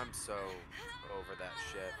 I'm so over that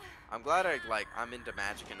shit. I'm glad I'm into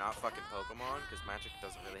Magic and not fucking Pokemon, because Magic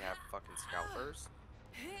doesn't really have fucking scalpers.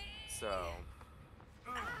 So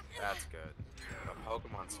that's good. But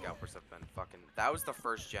Pokemon scalpers have been fucking. That was the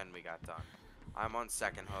first gen we got done. I'm on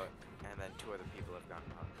second hook, and then 2 other people have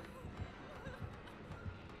gotten hooked.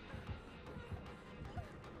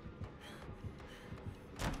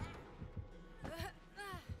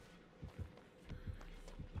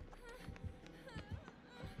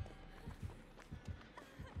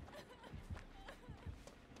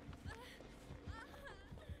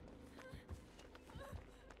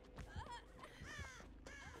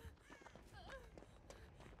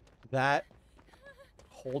 That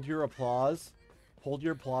hold your applause,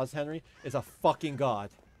 Henry, is a fucking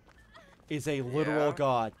god. Is a literal Yeah?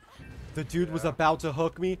 god. The dude was Yeah. about to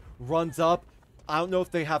hook me, runs up. I don't know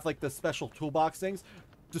if they have like the special toolbox things.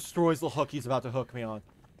 Destroys the hook he's about to hook me on.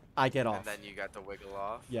 I get off. And then you got to wiggle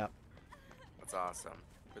off. Yeah. That's awesome.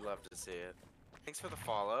 We love to see it. Thanks for the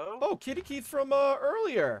follow. Oh, Kitty Keith from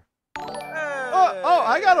earlier. Oh,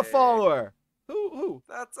 I got a Hey! follower. Who?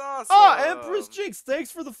 That's awesome. Oh, Empress Jinx, thanks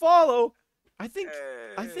for the follow. I think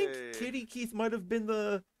Hey. Kitty Keith might have been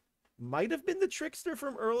the trickster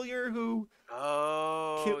from earlier who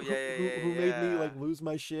Oh, who made me like lose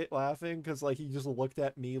my shit laughing because like he just looked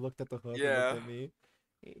at me, looked at the hook, and Yeah. looked at me.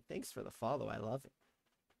 Hey, thanks for the follow. I love it.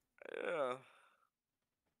 Yeah.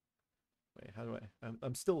 Wait, how do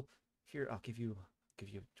I'm still here. I'll give you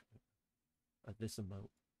this emote.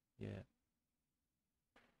 Yeah.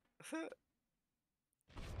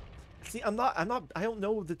 See, I don't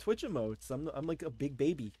know the Twitch emotes. I'm like a big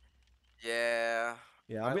baby. Yeah.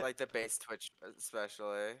 Yeah, I like the base Twitch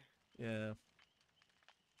especially. yeah.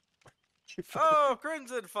 Oh,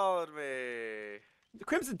 Crimson followed me.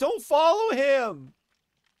 Crimson, don't follow him.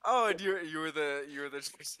 Oh, and you were the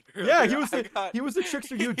trickster. Yeah, he earlier. was the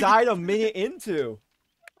trickster you died a minute into.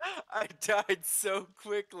 I died so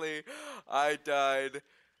quickly. I died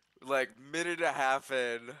like minute and a half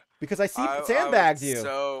in. Because I sandbagged you.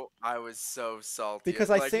 I was so salty. Because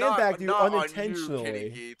I like, sandbagged you not unintentionally. On you, Kitty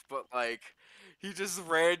Keith, but like he just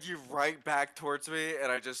ran you right back towards me,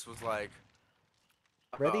 and I just was like,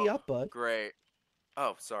 Ready oh, up, bud. Great.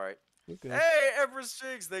 Oh, sorry. You're good. Hey, Empress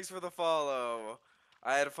Jigs, thanks for the follow.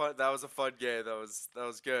 I had fun. That was a fun game. That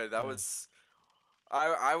was good. That Yeah. was.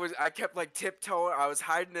 I kept like tiptoeing. I was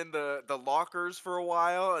hiding in the lockers for a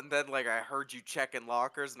while, and then like I heard you checking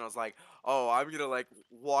lockers, and I was like, oh, I'm gonna like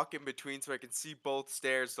walk in between so I can see both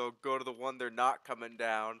stairs. So go to the one they're not coming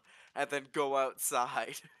down, and then go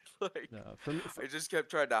outside. like No, I just kept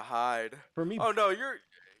trying to hide. for me. Oh no,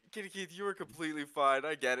 Kitty Keith, you were completely fine.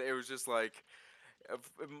 I get it. It was just like.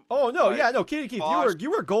 Oh no, like, yeah, no, Kitty Keith, Bosch-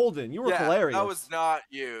 you were golden. You were yeah, hilarious. that was not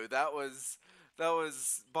you. That was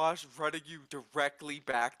Bosch running you directly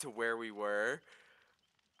back to where we were.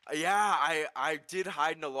 Yeah, I did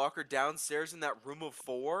hide in a locker downstairs in that room of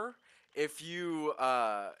 4. If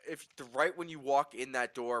right when you walk in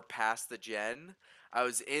that door past the gen, I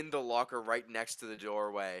was in the locker right next to the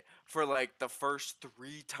doorway for like the first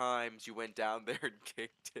 3 times you went down there and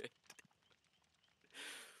kicked it.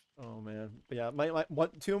 Oh man, but yeah,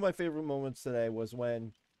 two of my favorite moments today was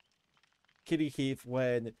when Kitty Keith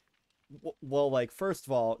well, like first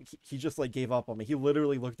of all, he just like gave up on me. He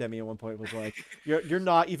literally looked at me at one point and was like, "You're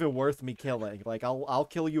not even worth me killing. Like I'll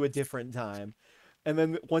kill you a different time." And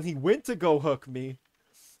then when he went to go hook me,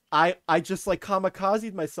 I just like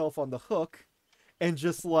kamikazed myself on the hook, and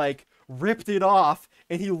just like ripped it off.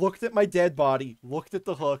 And he looked at my dead body, looked at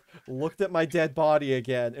the hook, looked at my dead body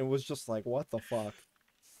again, and was just like, "What the fuck."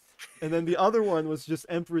 And then the other one was just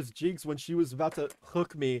Empress Jigs when she was about to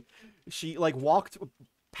hook me. She like walked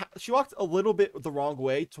a little bit the wrong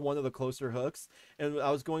way to one of the closer hooks, and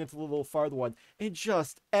I was going into the little farther one, and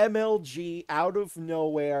just MLG out of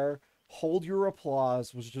nowhere, hold your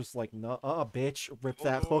applause, was just like, "Nuh-uh, bitch," ripped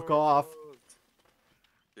that hook off.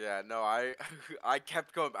 Yeah, no, I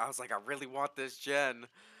kept going. I was like, I really want this gen.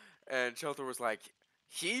 And Shelter was like,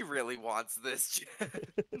 he really wants this.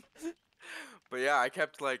 But yeah, I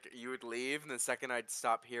kept like you would leave, and the second I'd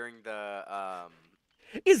stop hearing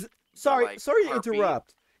Is the sorry, like sorry to heartbeat.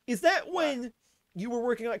 interrupt. Is that What? when you were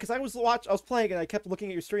working on? Because I was playing and I kept looking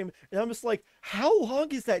at your stream, and I'm just like, how long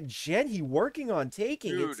is that gen he working on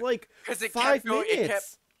taking? It's Dude, like because it 5 kept going, it kept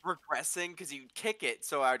minutes. regressing because you'd kick it,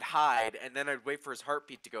 so I'd hide, and then I'd wait for his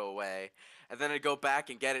heartbeat to go away, and then I'd go back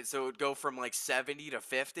and get it, so it would go from like 70 to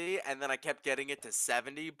 50, and then I kept getting it to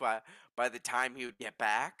 70 by the time he would get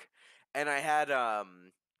back, and I had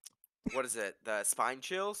what is it, the spine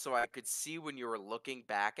chill, so I could see when you were looking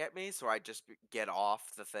back at me, so I'd just get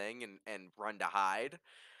off the thing and run to hide.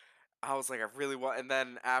 I was like, I really want, and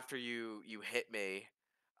then after you hit me,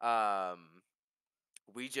 um,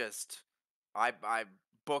 we just, I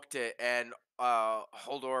booked it, and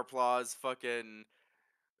Holdor applause fucking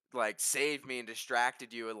like saved me and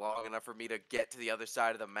distracted you long enough for me to get to the other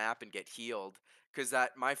side of the map and get healed. Cause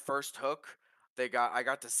that my first hook, I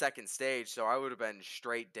got to second stage, so I would have been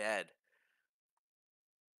straight dead.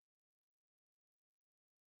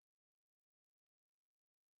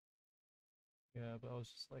 Yeah, but I was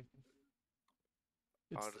just like,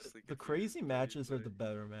 it's Honestly, the confused crazy matches are easily. the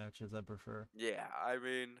better matches. I prefer. Yeah, I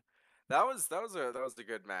mean, that was a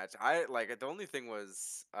good match. I like the only thing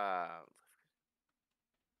was oh,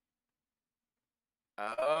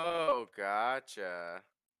 gotcha.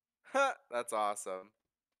 That's awesome.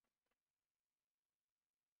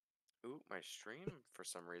 Ooh, my stream for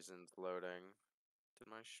some reason's loading. Did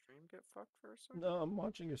my stream get fucked for a second? No, I'm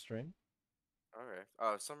watching your stream. Okay.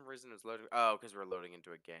 Oh, some reason it's loading. Oh, because we're loading into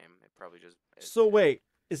a game. It probably just. So wait,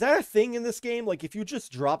 is that a thing in this game? Like, if you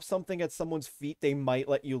just drop something at someone's feet, they might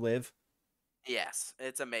let you live? Yes,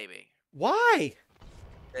 it's a maybe. Why?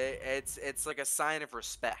 It's like a sign of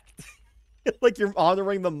respect. Like you're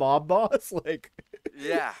honoring the mob boss? Like,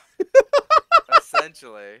 Yeah,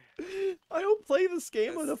 essentially. I don't play this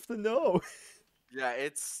game It's- enough to know. Yeah,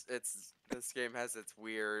 it's this game has its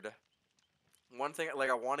weird. One thing, like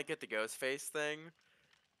I want to get the Ghostface thing.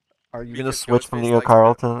 Are you gonna Because switch from Ghostface Neo likes to-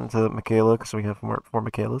 Carlton to Michaela because we have four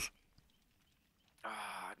Michaelas?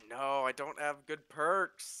 Ah, no, I don't have good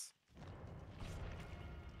perks.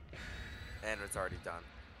 And it's already done.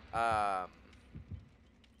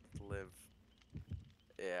 Live.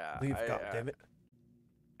 Yeah. Leave, I, God damn it.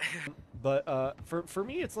 But for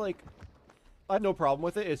me, it's like I have no problem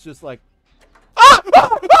with it. It's just like, ah!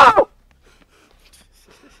 Ah! Ah!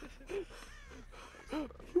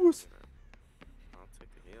 He was I'll take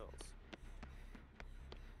the heals.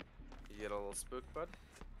 You get a little spook, bud?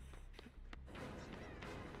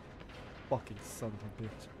 fucking son of a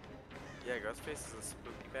bitch. Yeah, Ghostface is a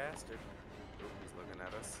spooky bastard. Oop, he's looking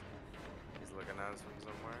at us. He's looking at us from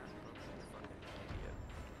somewhere. Oop, fucking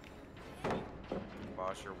idiot.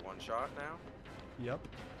 Boss, you're one shot now? Yep.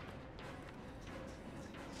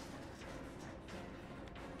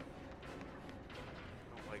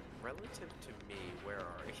 No, like, relative to me, where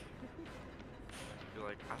are you? You're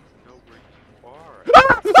like, I don't know where you are.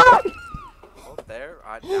 Oh, there.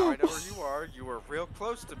 Now I know where you are. You were real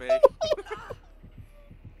close to me.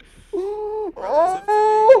 Relative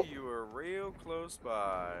to me, you were real close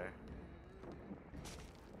by.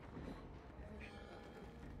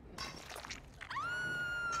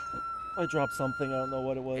 I dropped something. I don't know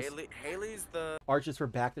what it was. Haley's the Arches her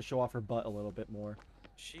back to show off her butt a little bit more.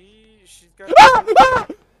 she's got.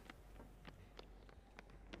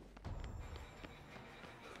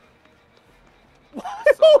 Why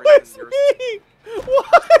was me?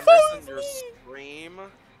 Why was Your me? stream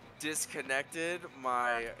disconnected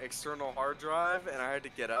my external hard drive, and I had to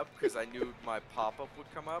get up because I knew my pop-up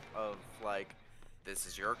would come up of like, this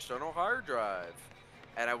is your external hard drive,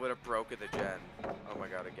 and I would have broken the gen. Oh my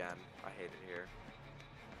god, again, I hate it here.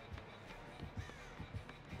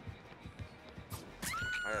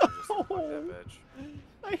 I had to just unplug that bitch.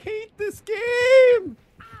 I hate this game.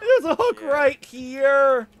 There's a hook Yeah. right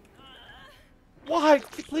here. Why?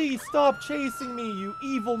 Please stop chasing me, you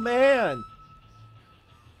evil man.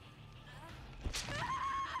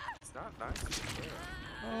 It's not nice. It's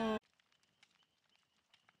fair.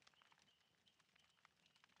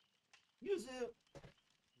 Use it.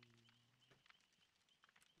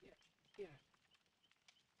 Yeah.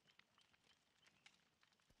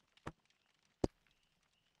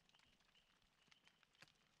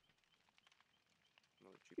 No,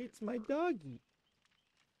 Jeep It's is my first. doggy.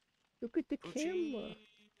 Look at the Oh, camera. gee.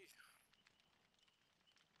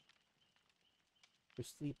 You're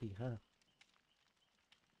sleepy, huh?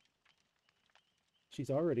 She's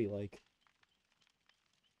already like,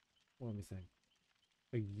 what am I saying?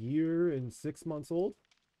 A year and 6 months old?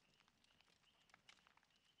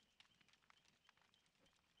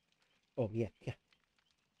 Oh, yeah, yeah.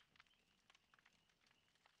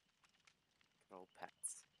 Old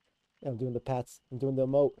pets. I'm doing the pats. I'm doing the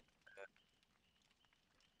emote.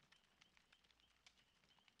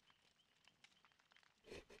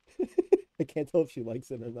 I can't tell if she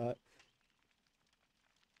likes it or not.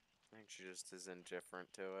 I think she just is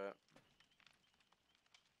indifferent to it.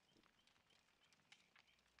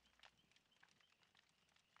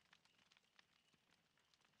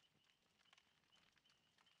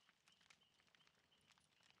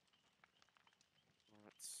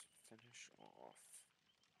 Let's finish off.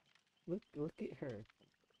 Look at her.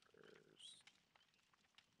 Burgers.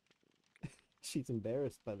 She's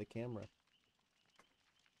embarrassed by the camera.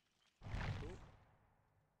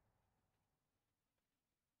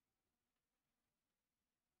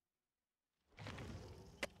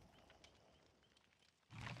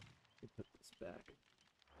 Let me put this back.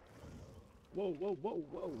 Whoa, whoa, whoa,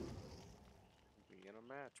 whoa. We in a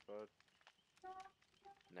match, bud.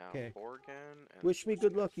 Now Okay. Borgen and Wish me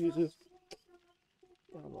good luck, Lucius. Yuzu.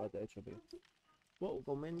 Oh, that should be. Whoa,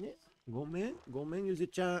 go men ne. Go men,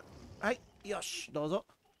 Yuzu-chan. Hai, yosh, dozo.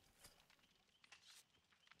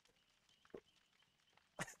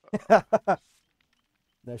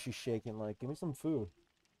 Now she's shaking like, give me some food.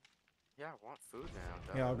 Yeah, I want food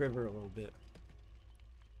now. Yeah, I'll duh. give her a little bit.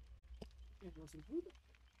 Yeah, you want some food?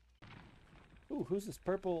 Ooh, who's this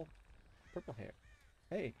purple hair?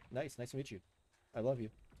 Hey, nice to meet you. I love you.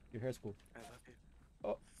 Your hair's cool. I love you.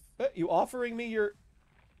 You offering me your...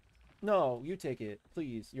 No, you take it,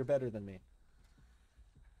 please. You're better than me.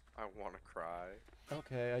 I want to cry.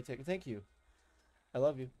 Okay, I take it. Thank you. I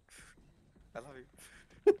love you. I love you.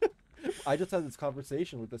 I just had this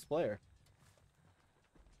conversation with this player.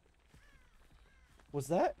 Was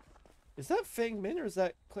that... Is that Fang Min or is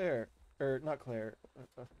that Claire? Or not Claire.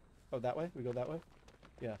 Oh, that way? We go that way?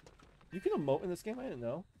 Yeah. You can emote in this game? I didn't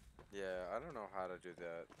know. Yeah, I don't know how to do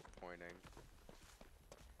that pointing.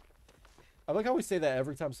 I like how we say that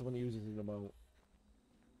every time someone uses an emote.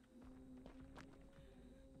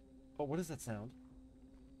 Oh, what does that sound?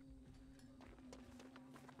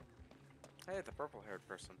 Hey, the purple-haired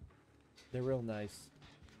person. They're real nice.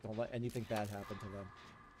 Don't let anything bad happen to them.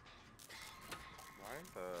 Why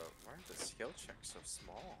are the skill checks so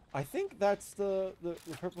small? I think that's the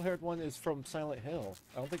purple-haired one is from Silent Hill.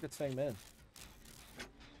 I don't think that's Fang Min.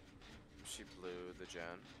 She blew the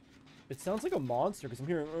gen. It sounds like a monster because I'm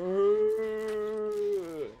hearing.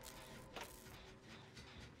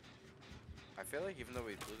 I feel like even though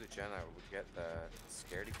we blew the gen, I would get the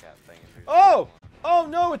scaredy cat thing. And do Oh! Oh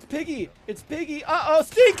no! It's Piggy! It's Piggy! Uh-oh!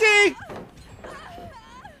 Stinky!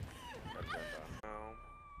 No.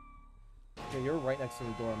 Okay, you're right next to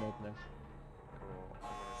the door I'm opening. Cool. I'm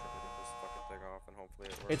gonna try to get this fucking thing off and hopefully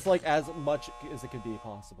it works. It's like as much as it could be,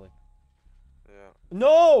 possibly. Yeah.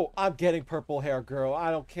 No! I'm getting purple hair, girl.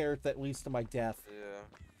 I don't care if that leads to my death. Yeah.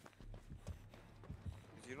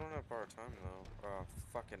 You don't have borrowed time though. Oh,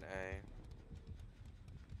 fucking A.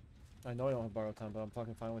 I know I don't have borrowed time, but I'm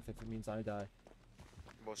fucking fine with it if it means I die.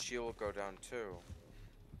 Well, she will go down too.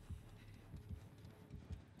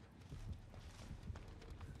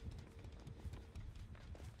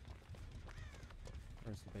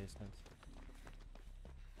 Where's the basement?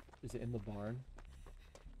 Is it in the barn?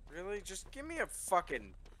 Really? Just give me a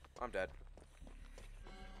fucking... I'm dead.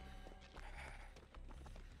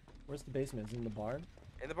 Where's the basement? Is it in the barn?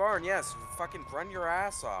 In the barn, yes. Fucking run your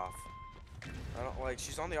ass off. I don't like.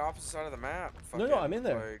 She's on the opposite side of the map. No, Fucking, I'm in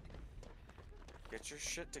there. Like, get your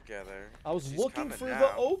shit together. I was She's looking coming for now.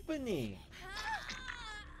 the opening.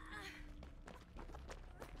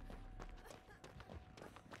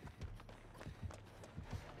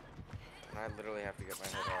 And I literally have to get my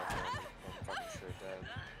head off. Or I'm fucking sure dead.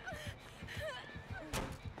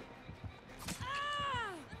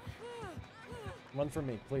 Run for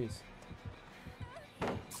me, please.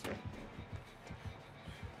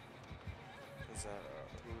 Is that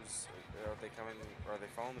who's? Are they coming? Are they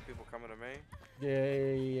following the people coming to me?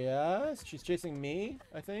 Yeah, she's chasing me,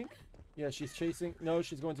 I think. Yeah, she's chasing... No,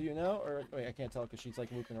 she's going to you now? Or... Wait, I can't tell because she's,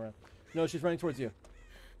 like, looping around. No, she's running towards you.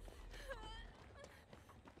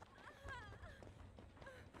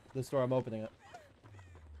 This door, I'm opening it.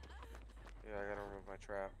 Yeah, I gotta remove my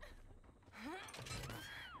trap.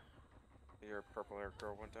 Your purple-haired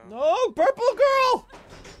girl went down. No! Purple girl!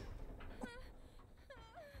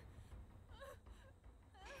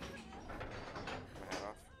 My head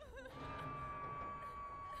off.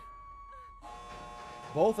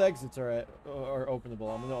 Both exits are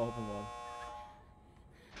openable. I'm gonna open one.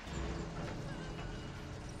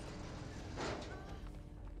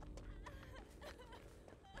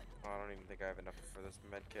 Oh, I don't even think I have enough for this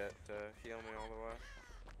med kit to heal me all the way.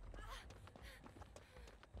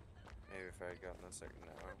 if I had gotten a second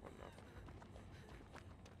now, I wouldn't have.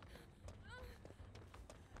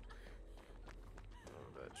 Oh,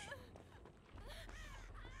 bitch.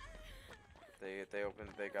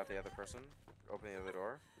 They got the other person? Open the other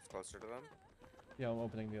door? It's closer to them? Yeah, I'm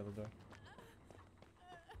opening the other door.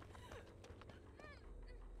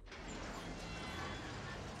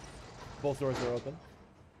 Both doors are open.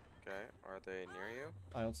 Okay, are they near you?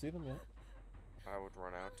 I don't see them yet. I would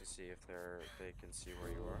run out to see if they can see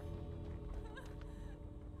where you are.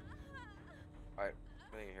 I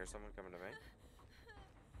think I hear someone coming to me.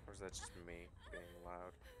 Or is that just me being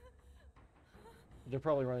loud? They're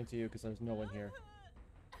probably running to you because there's no one here.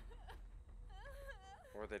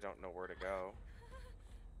 Or they don't know where to go.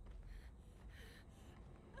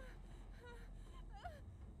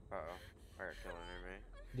 Uh-oh. Alright, killing me.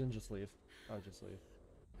 Then just leave. I'll just leave.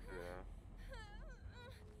 Yeah.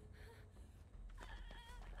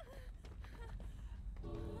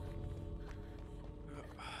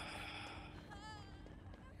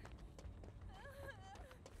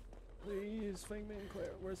 Please, Fangman and Claire,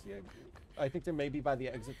 where's the exit? I think they may be by the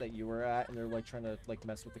exit that you were at, and they're like trying to like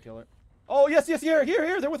mess with the killer. Oh yes, yes, here,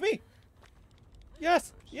 they're with me.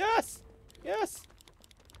 Yes, yes, yes.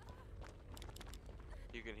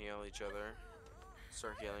 You can heal each other.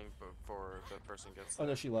 Start healing before the person gets Oh there.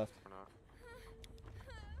 no, she left. Or not.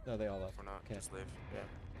 No, they all left. Or not. Okay. Just leave. Yeah.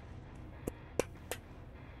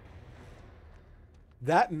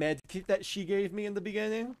 That med kit that she gave me in the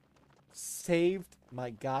beginning saved my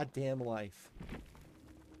goddamn life.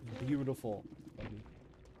 Beautiful.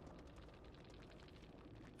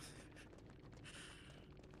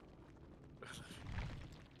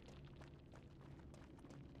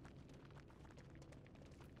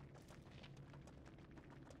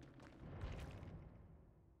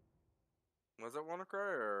 Was it WannaCry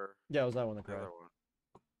or Yeah, it was that one that the cried. other one?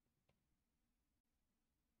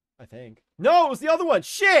 I think. No, it was the other one.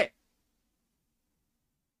 Shit!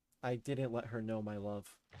 I didn't let her know my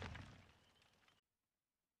love.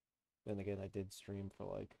 Then again, I did stream for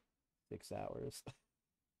like 6 hours.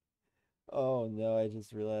 Oh no, I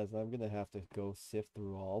just realized I'm gonna have to go sift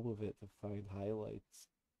through all of it to find highlights.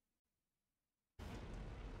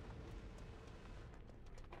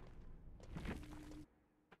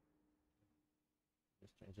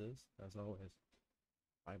 Just changes, as always.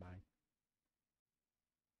 Bye bye.